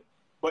manager.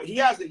 But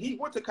he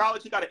went to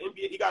college. He got an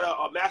MBA. He got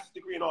a master's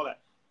degree and all that.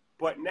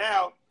 But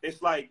now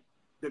it's like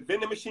the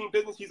vending machine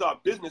business. He's our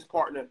business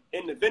partner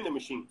in the vending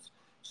machines.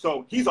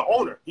 So he's an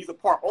owner. He's a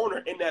part owner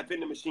in that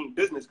vending machine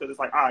business, because it's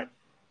like, all right,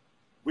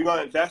 we're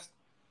gonna invest.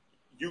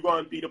 You're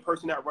going to be the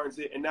person that runs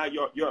it, and now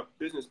you're a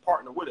business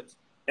partner with us.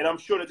 And I'm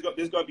sure there's going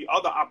to be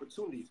other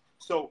opportunities.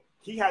 So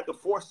he had the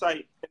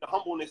foresight and the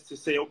humbleness to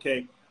say,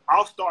 okay,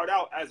 I'll start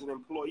out as an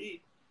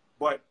employee,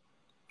 but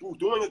through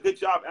doing a good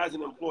job as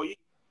an employee,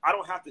 I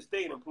don't have to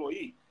stay an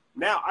employee.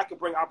 Now I can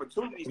bring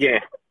opportunities. Yeah.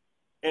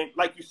 And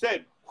like you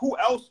said, who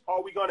else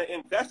are we going to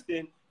invest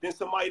in than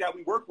somebody that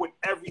we work with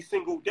every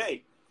single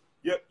day?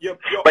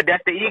 But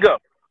that's the ego.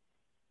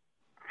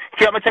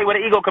 See, I'm going to tell you where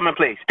the ego come in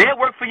place. They'll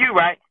work for you,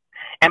 right?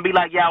 And be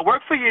like, yeah, I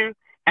work for you,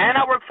 and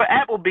I work for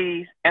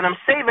Applebee's, and I'm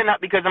saving up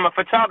because I'm a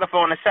photographer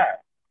on the side.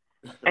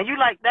 And you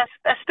like,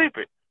 that's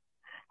stupid.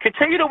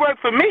 Continue to work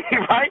for me,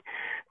 right?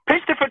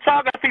 Pitch the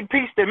photography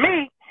piece to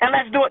me, and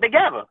let's do it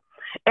together.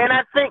 And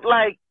I think,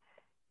 like,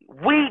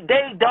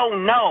 they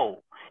don't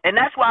know. And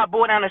that's why I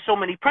boil down to so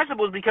many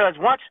principles, because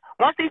once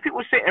these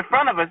people sit in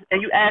front of us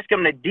and you ask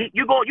them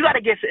you got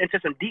to get into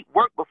some deep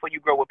work before you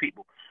grow with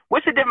people.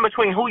 What's the difference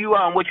between who you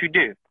are and what you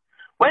do?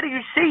 Where do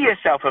you see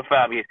yourself in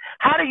 5 years?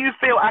 How do you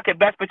feel I could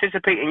best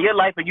participate in your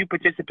life and you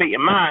participate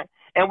in mine?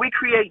 And we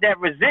create that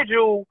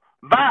residual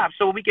vibe,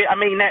 so we can,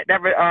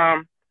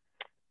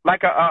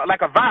 like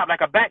a vibe,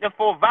 like a back and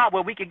forth vibe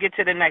where we could get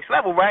to the next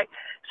level, right?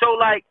 So,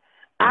 like,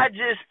 I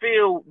just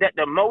feel that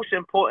the most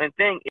important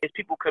thing is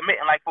people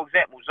committing. Like, for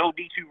example, Zoe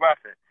D2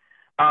 Ruffin.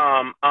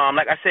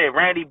 Like I said,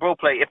 Randy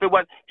Broplay. If it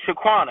was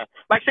Shaquana.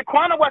 Like,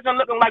 Shaquana wasn't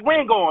looking like we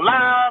ain't going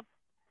live.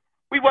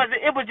 It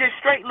was just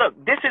straight, look,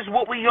 this is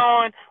what we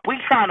on. We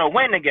trying to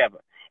win together.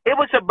 It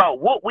was about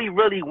what we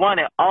really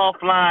wanted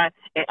offline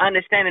and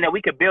understanding that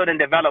we could build and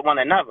develop one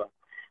another.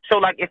 So,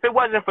 like, if it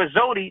wasn't for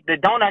Zodi, the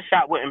donut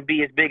shop wouldn't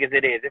be as big as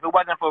it is. If it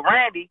wasn't for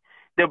Randy,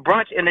 the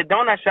brunch and the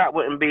donut shop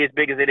wouldn't be as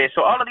big as it is.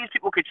 So all of these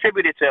people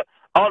contributed to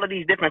all of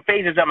these different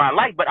phases of my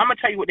life. But I'm going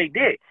to tell you what they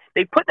did.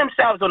 They put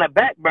themselves on a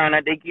back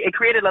burner. They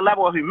created a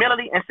level of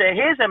humility and said,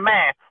 here's a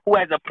man who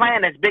has a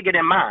plan that's bigger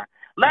than mine.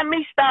 Let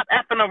me stop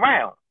effing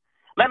around.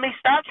 Let me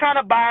stop trying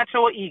to buy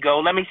into an ego.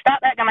 Let me stop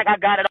acting like I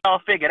got it all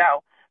figured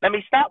out. Let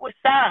me stop with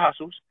side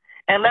hustles.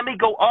 And let me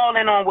go all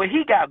in on what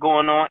he got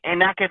going on,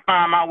 and I can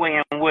find my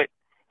way in what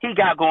he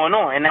got going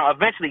on. And now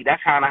eventually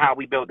that's kind of how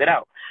we built it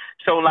out.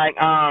 So, like,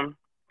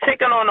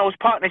 taking on those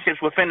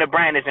partnerships within the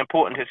brand is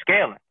important to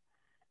scaling.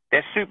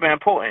 That's super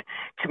important.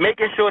 To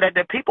making sure that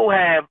the people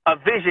have a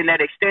vision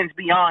that extends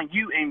beyond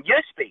you and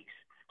your space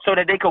so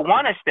that they could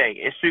want to stay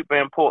is super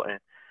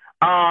important.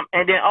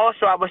 And then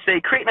also I would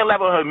say creating a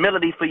level of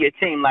humility for your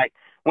team. Like,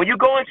 when you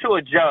go into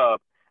a job,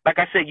 like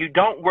I said, you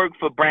don't work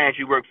for brands,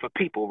 you work for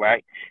people,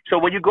 right? So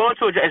when you go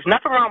into a job, there's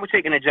nothing wrong with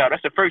taking a job.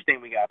 That's the first thing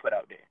we got to put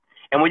out there.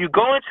 And when you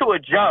go into a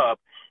job,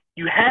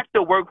 you have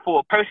to work for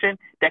a person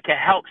that can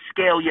help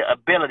scale your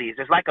abilities.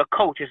 It's like a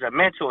coach. It's a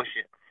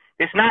mentorship.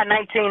 It's not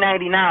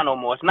 1999 no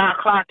more. It's not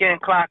clock in,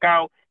 clock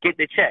out, get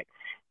the check.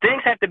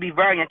 Things have to be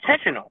very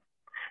intentional.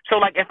 So,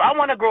 like, if I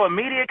want to grow a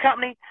media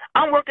company,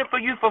 I'm working for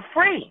you for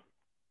free.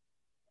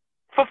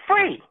 For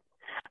free.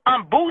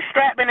 I'm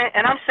bootstrapping it,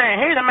 and I'm saying,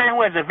 here's a man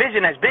who has a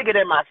vision that's bigger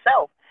than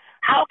myself.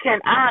 How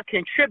can I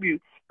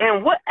contribute,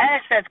 and what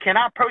assets can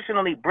I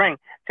personally bring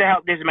to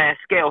help this man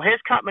scale his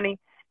company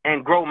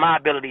and grow my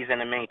abilities in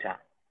the meantime?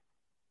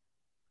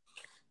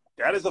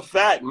 That is a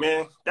fact,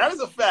 man. That is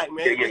a fact,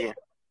 man. Yeah.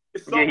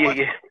 It's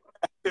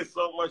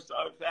so much to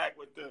unpack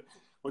with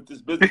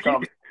this business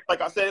conversation. Like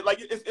I said, like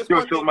it's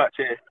one so thing. much.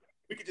 Yeah.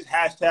 We could just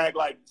hashtag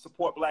like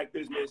support Black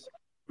business.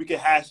 We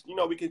could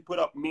we could put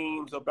up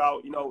memes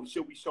about,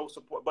 should we show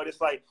support? But it's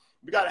like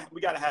we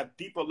gotta have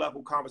deeper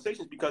level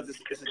conversations, because it's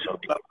a deeper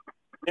level.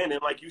 And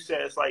like you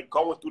said, it's like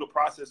going through the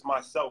process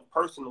myself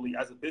personally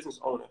as a business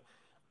owner.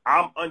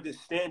 I'm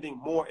understanding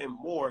more and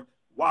more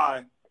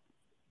why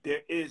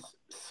there is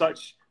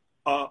such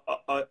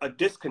a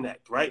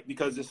disconnect, right?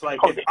 Because it's like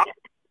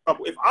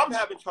if I'm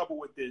having trouble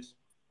with this,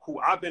 who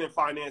I've been in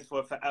finance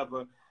for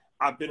forever,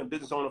 I've been a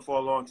business owner for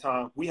a long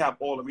time. We have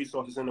all the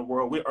resources in the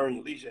world. We're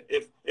earning leisure.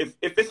 If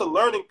it's a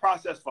learning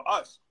process for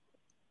us,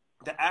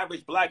 the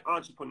average Black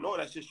entrepreneur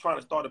that's just trying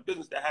to start a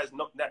business that has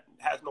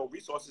no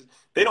resources,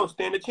 they don't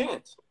stand a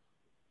chance.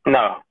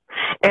 No.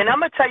 And I'm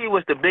gonna tell you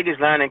what's the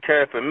biggest learning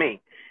curve for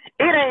me.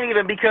 It ain't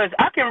even because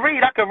I can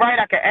read, I can write,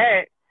 I can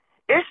add.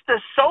 It's the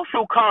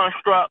social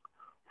construct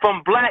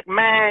from Black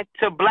man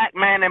to Black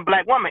man and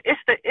Black woman. It's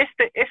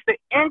the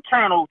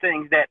internal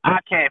things that I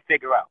can't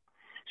figure out.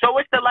 So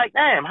it's the like,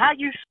 damn, how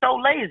you so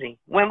lazy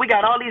when we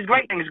got all these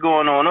great things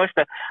going on? Or it's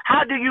the,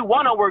 how do you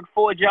want to work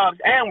 4 jobs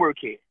and work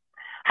here?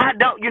 How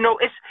don't,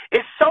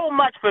 it's so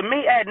much for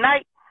me at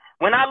night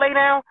when I lay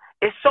down,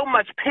 it's so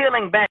much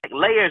peeling back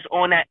layers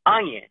on that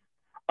onion,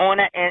 on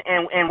that,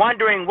 and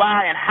wondering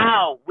why and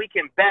how we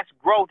can best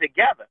grow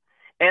together.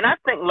 And I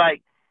think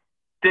like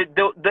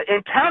the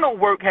internal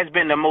work has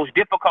been the most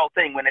difficult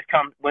thing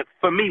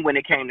for me when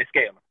it came to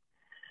scaling.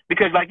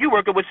 Because, like, you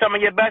working with some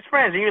of your best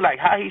friends, and you're like,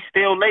 how he's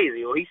still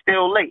lazy or he's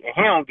still late, and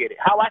he don't get it.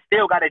 How I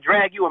still got to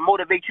drag you and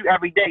motivate you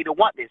every day to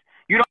want this.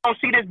 You don't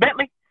see this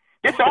Bentley?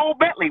 This the old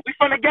Bentley. We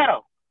from the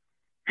ghetto.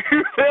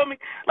 You feel me?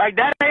 Like,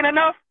 that ain't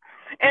enough.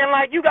 And,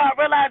 like, you got to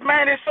realize,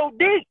 man, it's so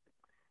deep.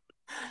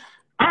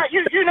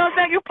 You know what I'm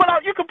saying? You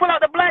can pull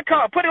out the black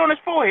card, put it on his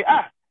forehead.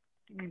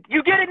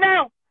 You get it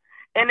now?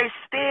 And they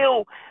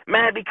still,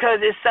 man,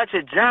 because it's such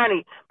a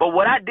journey. But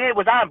what I did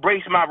was I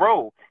embraced my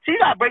role. So you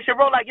got to embrace your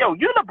role like, yo,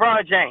 you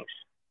LeBron James.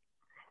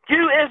 We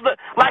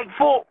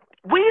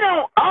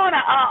don't honor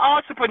our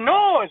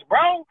entrepreneurs,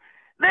 bro.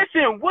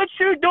 Listen, what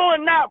you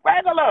doing not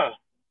regular.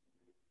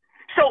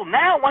 So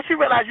now, once you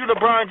realize you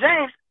LeBron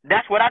James,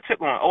 that's what I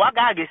took on. Oh, I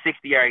gotta get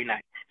 60 every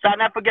night. So I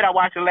never forget. I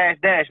watched The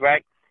Last Dance.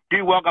 Right?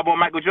 Dude walk up on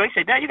Michael Jordan. He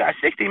said, "Dad, you got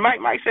 60."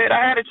 Mike said,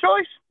 "I had a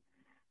choice.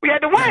 We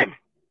had to win."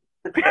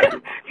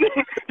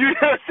 You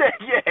know what I'm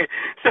saying? Yeah.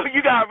 So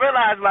you gotta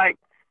realize, like,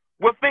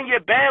 within your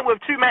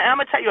bandwidth too, man. I'm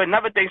gonna tell you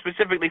another thing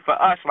specifically for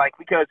us, like,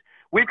 because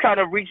we've kind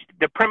of reached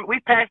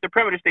we've passed the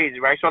primitive stages,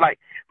 right? So, like,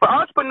 for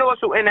entrepreneurs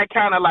who in that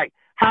kind of like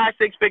high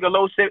 6-figure,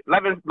 low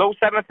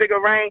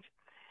 7-figure range,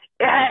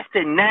 it has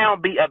to now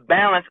be a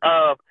balance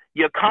of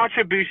your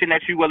contribution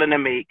that you're willing to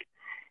make,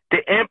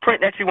 the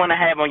imprint that you want to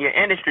have on your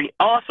industry,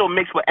 also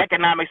mixed with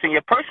economics in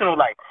your personal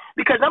life.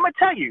 Because I'm gonna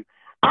tell you,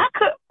 I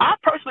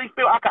personally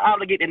feel I could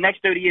obligate the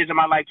next 30 years of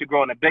my life to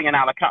grow in $1 billion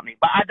company,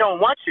 but I don't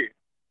want to.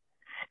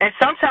 And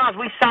sometimes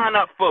we sign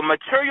up for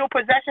material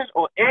possessions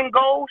or end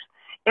goals,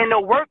 and the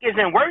work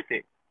isn't worth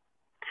it.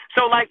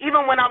 So, like,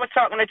 even when I was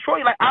talking to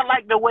Troy, like, I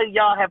like the way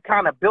y'all have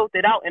kind of built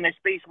it out in a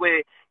space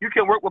where you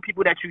can work with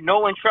people that you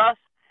know and trust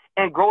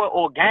and grow it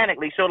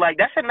organically. So, like,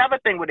 that's another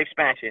thing with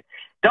expansion.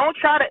 Don't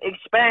try to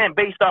expand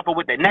based off of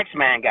what the next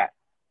man got.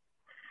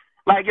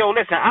 Like, yo,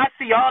 listen, I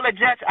see all the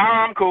jets.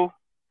 I'm cool.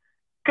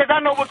 Because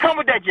I know what come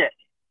with that jet.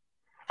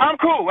 I'm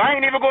cool. I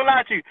ain't even going to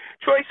lie to you.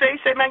 Troy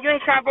said, man, you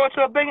ain't trying to go into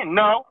 $1 billion?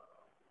 No.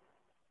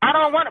 I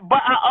don't want it,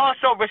 but I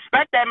also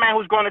respect that man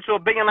who's going into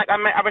 $1 billion. Like, I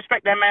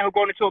respect that man who's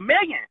going into $1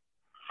 million.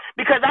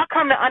 Because I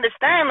come to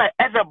understand that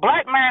as a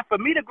black man, for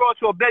me to grow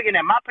to $1 billion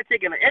in my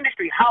particular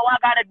industry, how I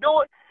got to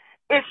do it,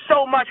 it's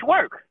so much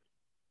work.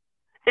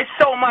 It's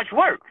so much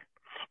work.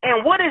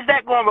 And what is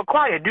that going to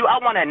require? Do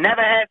I want to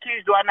never have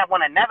kids? Do I not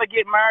want to never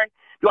get married?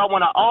 Do I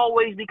want to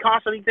always be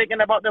constantly thinking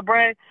about the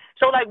brand?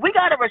 So, like, we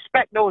got to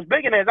respect those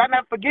billionaires. I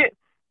never forget,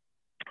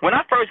 when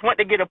I first went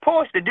to get a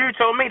Porsche, the dude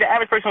told me the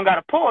average person who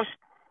got a Porsche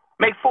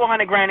make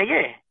 $400,000 a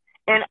year.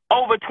 And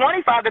over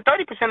 25 to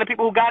 30% of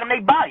people who got them,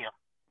 they buy them.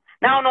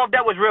 Now, I don't know if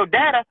that was real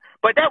data,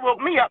 but that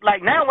woke me up. Like,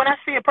 now when I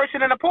see a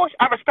person in a Porsche,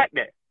 I respect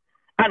that.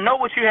 I know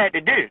what you had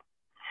to do.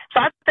 So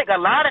I think a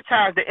lot of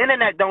times the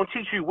internet don't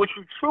teach you what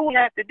you truly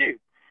have to do.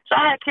 So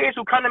I had kids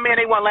who come to me and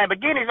they want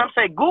Lamborghinis. I'm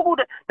saying,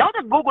 don't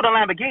just Google the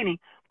Lamborghini.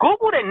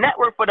 Google the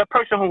network for the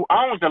person who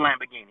owns the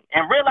Lamborghini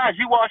and realize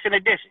you washing the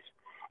dishes.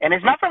 And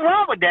there's nothing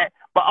wrong with that,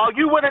 but are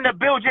you willing to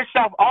build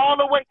yourself all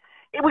the way?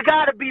 We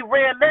got to be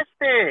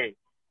realistic.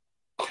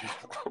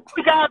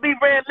 We got to be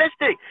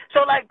realistic.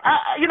 So, like,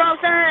 you know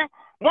what I'm saying?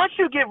 Once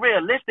you get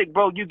realistic,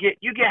 bro, you get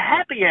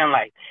happier in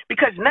life.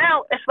 Because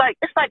now it's like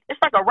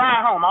a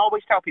ride home. I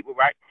always tell people,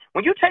 right?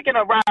 When you're taking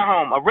a ride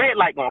home, a red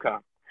light gonna come.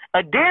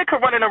 A deer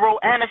could run in the road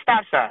and a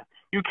stop sign.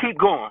 You keep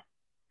going.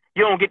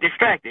 You don't get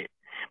distracted.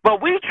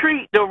 But we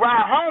treat the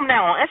ride home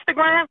now on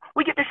Instagram,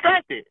 we get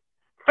distracted.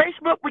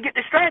 Facebook, we get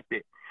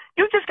distracted.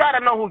 You just got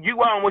to know who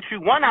you are and what you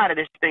want out of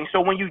this thing.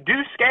 So when you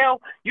do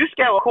scale, you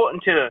scale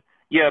according to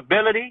your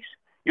abilities.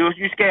 You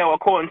scale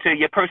according to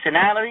your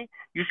personality.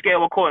 You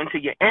scale according to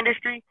your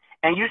industry.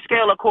 And you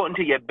scale according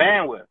to your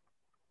bandwidth.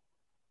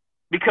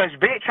 Because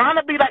trying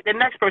to be like the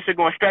next person is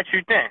going to stretch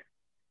you thin.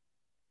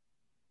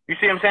 You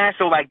see what I'm saying?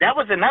 So, like, that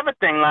was another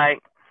thing. Like,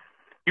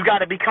 you got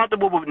to be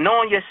comfortable with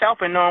knowing yourself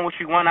and knowing what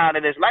you want out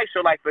of this life. So,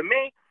 like, for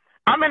me,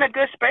 I'm in a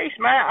good space,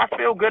 man. I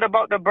feel good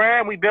about the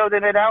brand. We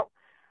building it out.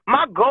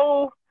 My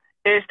goal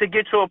is to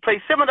get to a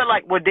place similar to,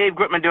 like, what Dave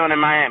Gripman doing in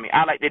Miami.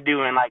 I like to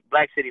do in, like,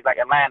 black cities like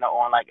Atlanta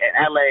or, like, in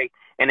L.A.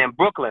 and in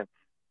Brooklyn,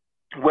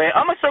 where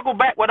I'm going to circle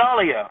back with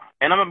all of y'all.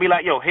 And I'm going to be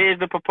like, yo, here's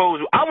the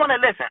proposal. I want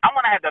to listen. I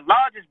want to have the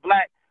largest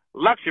black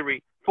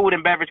luxury food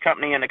and beverage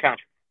company in the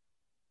country.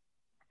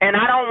 And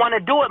I don't want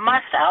to do it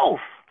myself.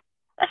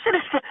 That shit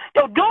is,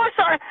 yo, doing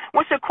something.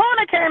 When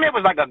Shaquana came, it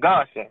was like a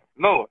godsend.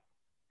 Lord.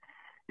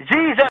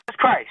 Jesus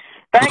Christ.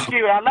 Thank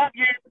you. I love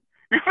you.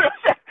 You feel what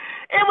I'm saying?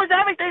 It was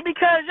everything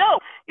because,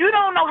 yo, you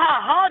don't know how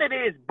hard it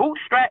is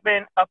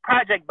bootstrapping a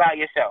project by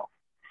yourself.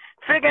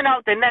 Figuring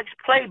out the next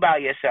play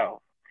by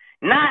yourself.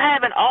 Not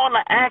having all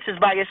the answers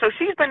by yourself. So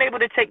she's been able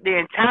to take the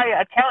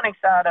entire accounting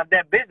side of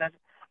that business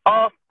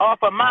off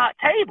of my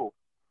table.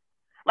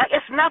 Like,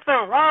 it's nothing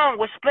wrong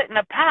with splitting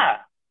a pie.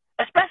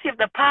 Especially if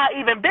the pie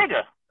even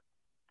bigger.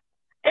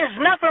 There's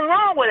nothing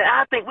wrong with it.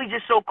 I think we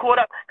just so caught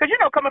up. Because, you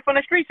know, coming from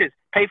the streets is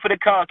pay for the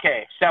car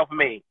cash,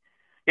 self-made.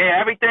 Yeah,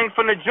 everything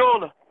from the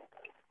jeweler,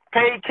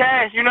 paid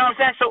cash, you know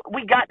what I'm saying? So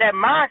we got that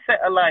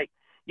mindset of like,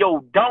 yo,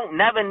 don't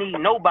never need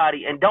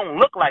nobody and don't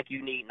look like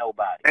you need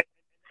nobody.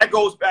 That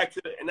goes back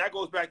to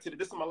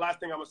this is my last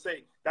thing I'm going to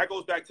say. That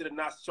goes back to the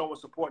not showing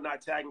support,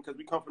 not tagging, because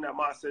we come from that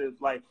mindset of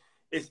like,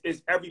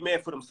 it's every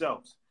man for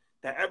themselves.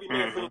 That every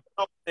man for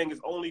himself thing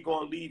is only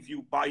going to leave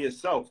you by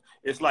yourself.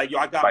 It's like, yo,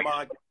 I got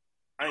mine.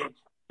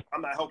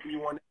 I'm not helping you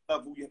on that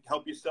level. You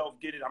help yourself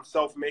get it. I'm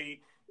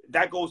self-made.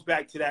 That goes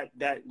back to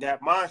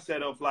that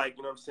mindset of like,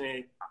 you know what I'm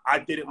saying? I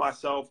did it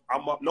myself.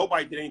 I'm up.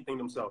 Nobody did anything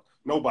themselves.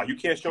 Nobody. You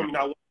can't show me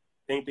not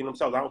anything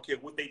themselves. I don't care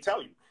what they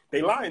tell you.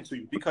 They lying to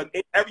you because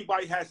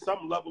everybody has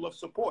some level of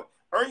support.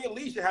 Earn Your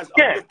Leisure has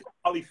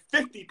only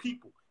 50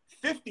 people.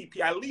 50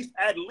 people. At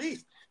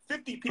least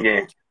 50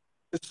 people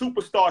the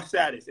superstar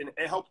status and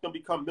help them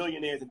become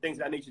millionaires and things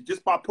of that nature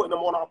just by putting them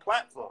on our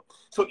platform.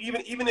 So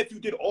even if you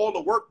did all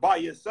the work by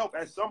yourself,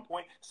 at some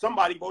point,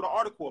 somebody wrote an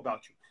article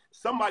about you.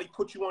 Somebody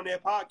put you on their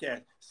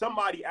podcast.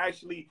 Somebody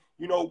actually,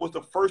 was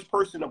the first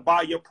person to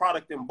buy your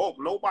product in bulk.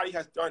 Nobody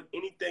has done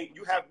anything.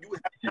 You have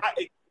not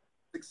a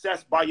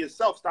success by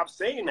yourself. Stop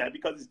saying that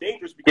because it's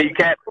dangerous. Because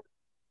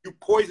you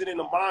poison in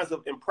the minds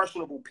of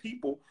impressionable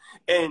people,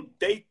 and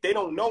they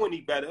don't know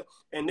any better,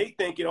 and they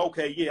thinking,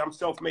 okay, yeah, I'm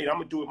self-made, I'm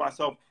gonna do it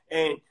myself,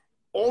 and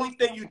only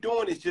thing you're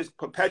doing is just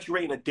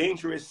perpetuating a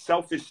dangerous,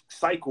 selfish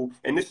cycle,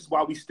 and this is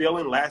why we still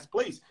in last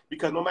place,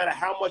 because no matter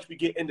how much we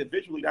get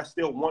individually, that's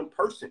still one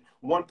person.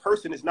 One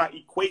person is not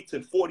equate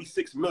to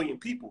 46 million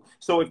people.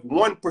 So if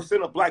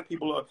 1% of black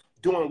people are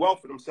doing well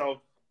for themselves,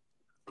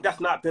 that's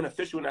not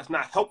beneficial and that's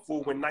not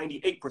helpful when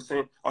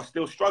 98% are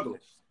still struggling.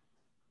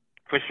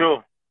 For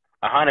sure.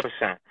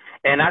 100%.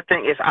 And I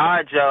think it's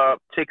our job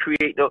to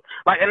create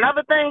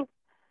another thing,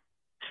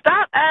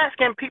 stop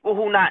asking people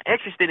who not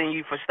interested in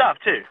you for stuff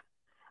too.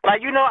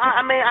 Like,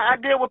 I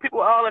deal with people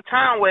all the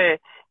time where,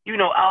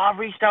 I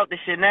reached out to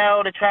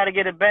Chanel to try to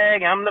get a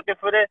bag and I'm looking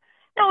for that.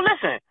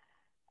 Listen,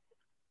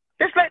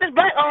 this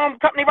black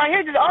company right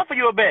here just offer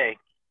you a bag.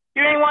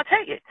 You ain't want to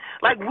take it.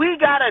 Like, we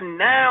got to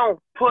now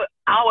put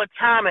our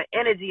time and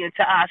energy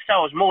into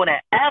ourselves more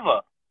than ever.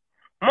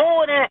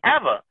 More than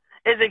ever.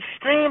 It's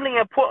extremely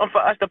important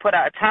for us to put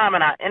our time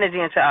and our energy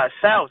into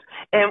ourselves.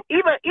 And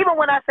even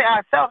when I say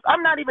ourselves,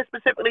 I'm not even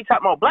specifically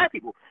talking about black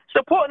people.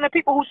 Supporting the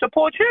people who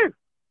support you.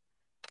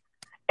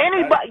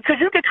 Anybody,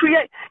 because you can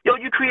create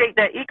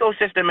that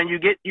ecosystem and you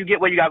get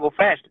where you got to go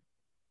faster.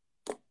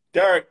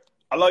 Derek,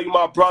 I love you,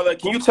 my brother.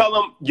 Can you tell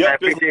them your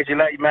business? I appreciate you.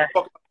 Love you, man.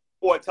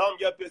 Boy, tell them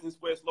your business,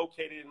 where it's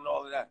located and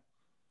all of that.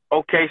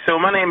 Okay, so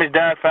my name is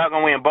Derek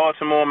Falcon. We're in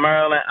Baltimore,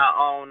 Maryland. I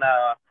own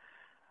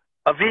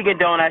a vegan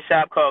donut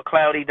shop called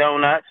Cloudy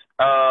Donuts.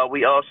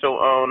 We also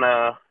own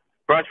a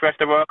brunch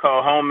restaurant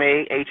called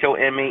Homemade,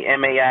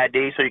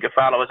 HOMEMAID. So you can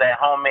follow us at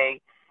Homemade,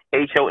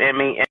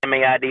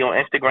 HOMEMAID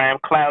on Instagram.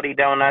 Cloudy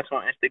Donuts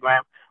on Instagram.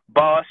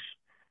 Boss,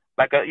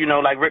 like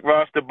Rick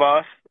Ross the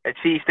Boss. A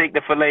cheesesteak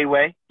the filet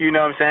way. You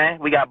know what I'm saying?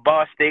 We got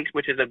Boss Steaks,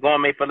 which is a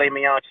gourmet filet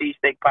mignon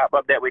cheesesteak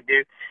pop-up that we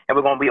do. And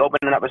we're going to be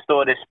opening up a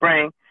store this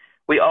spring.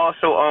 We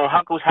also own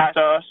Huckle's Hot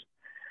Sauce,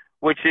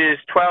 which is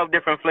 12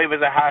 different flavors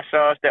of hot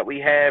sauce that we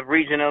have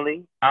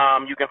regionally.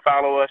 You can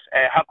follow us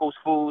at Huckle's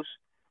Foods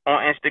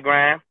on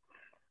Instagram.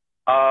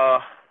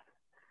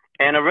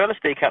 And a real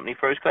estate company,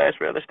 First Class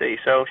Real Estate.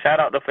 So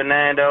shout out to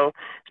Fernando.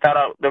 Shout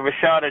out to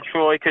Rashad and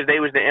Troy because they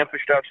was the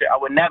infrastructure. I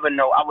would never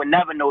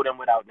know them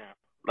without them.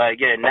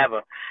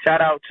 Never. Shout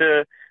out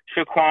to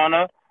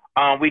Shaquana.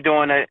 We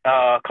doing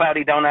a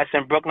Cloudy Donuts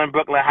in Brooklyn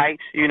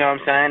Heights. You know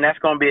what I'm saying? That's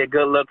going to be a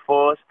good look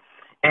for us.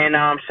 And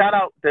shout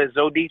out to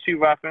Zodi2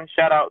 Ruffin.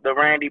 Shout out to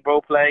Randy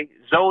Broplay.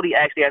 Zodi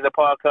actually has a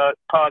podcast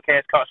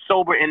called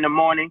Sober in the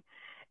Morning.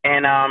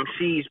 And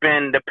she's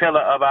been the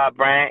pillar of our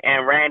brand.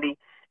 And Randy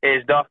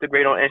is Dr.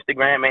 Great on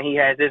Instagram. And he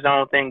has his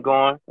own thing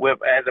going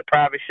as a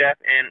private chef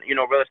and,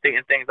 real estate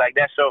and things like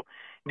that. So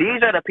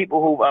these are the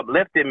people who've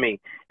uplifted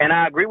me. And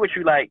I agree with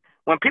you. Like,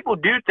 when people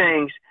do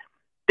things,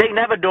 they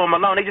never do them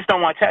alone. They just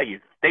don't want to tell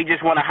you. They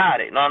just want to hide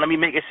it. Let me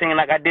make it seem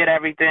like I did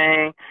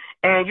everything.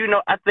 And,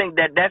 I think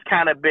that's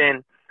kind of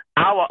been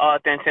our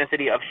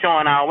authenticity of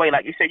showing our way.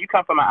 Like you said, you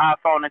come from an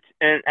iPhone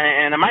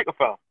and a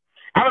microphone.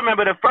 I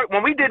remember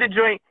when we did the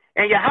joint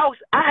in your house,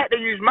 I had to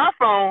use my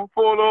phone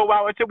for a little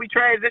while until we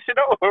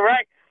transitioned over,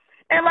 right?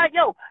 And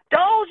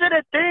those are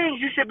the things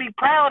you should be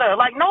proud of.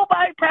 Like,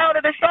 nobody proud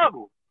of the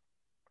struggle.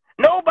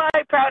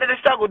 Nobody proud of the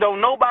struggle, though.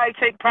 Nobody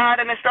take pride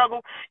in the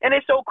struggle. And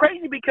it's so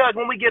crazy because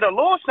when we get a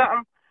little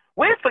something,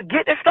 we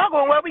forget the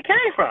struggle and where we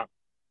came from.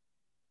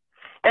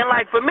 And,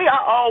 for me,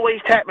 I always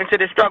tap into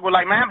the struggle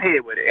like, man, I'm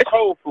here with it. It's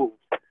Whole Foods.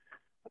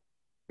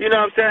 You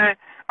know what I'm saying?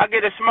 I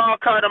get a small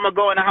cut. I'm going to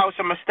go in the house.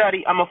 I'm going to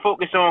study. I'm going to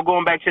focus on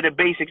going back to the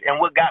basics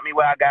and what got me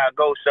where I got to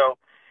go. So,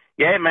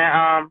 yeah,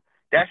 man,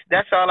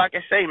 that's all I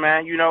can say,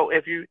 man.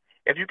 If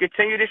you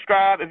continue to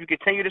strive, if you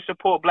continue to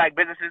support black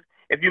businesses,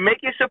 if you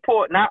make your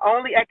support not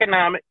only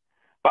economic,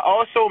 but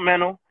also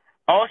mental,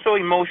 also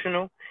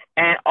emotional,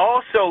 and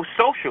also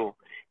social,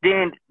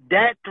 then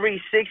that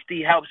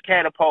 360 helps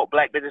catapult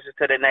black businesses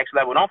to the next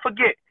level. Don't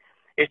forget,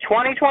 it's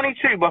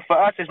 2022, but for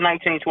us, it's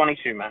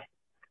 1922, man.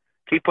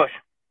 Keep pushing.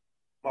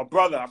 My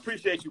brother, I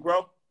appreciate you,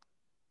 bro.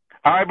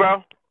 All right,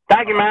 bro.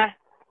 Thank you, man.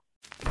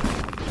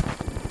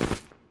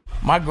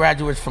 My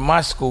graduates from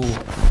my school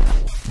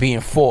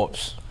being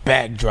Forbes,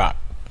 bag drop.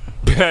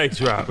 Bag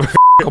drop.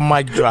 A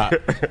mic drop.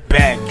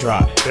 Bag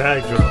drop.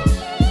 Bag drop.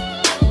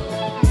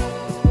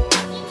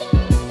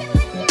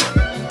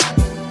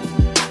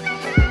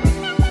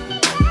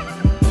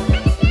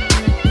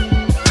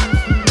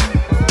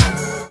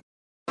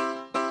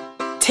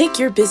 Take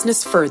your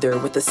business further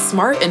with the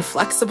smart and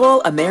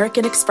flexible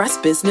American Express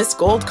Business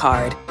Gold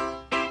Card.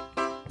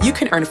 You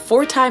can earn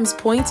 4 times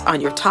points on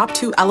your top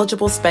 2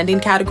 eligible spending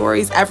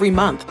categories every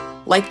month,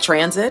 like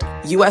transit,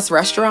 U.S.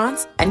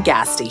 restaurants, and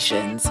gas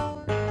stations.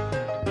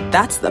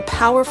 That's the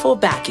powerful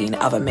backing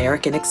of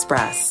American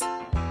Express.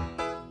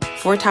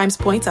 4 times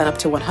points on up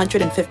to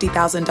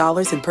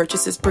 $150,000 in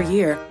purchases per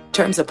year.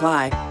 Terms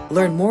apply.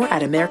 Learn more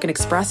at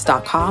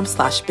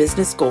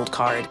americanexpress.com/business gold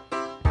card.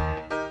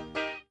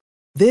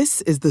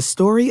 This is the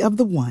story of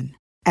the one.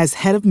 As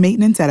head of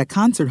maintenance at a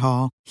concert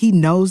hall, he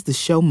knows the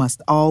show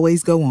must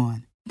always go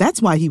on.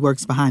 That's why he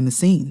works behind the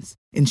scenes,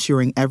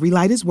 ensuring every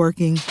light is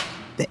working,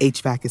 the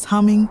HVAC is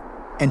humming,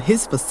 and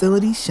his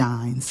facility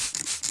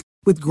shines.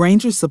 With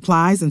Grainger's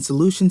supplies and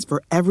solutions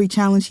for every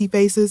challenge he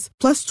faces,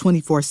 plus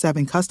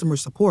 24/7 customer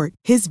support,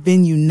 his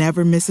venue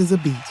never misses a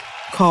beat.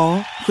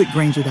 Call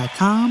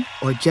quickgrainger.com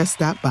or just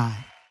stop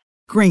by.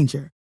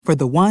 Grainger, for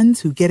the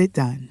ones who get it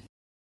done.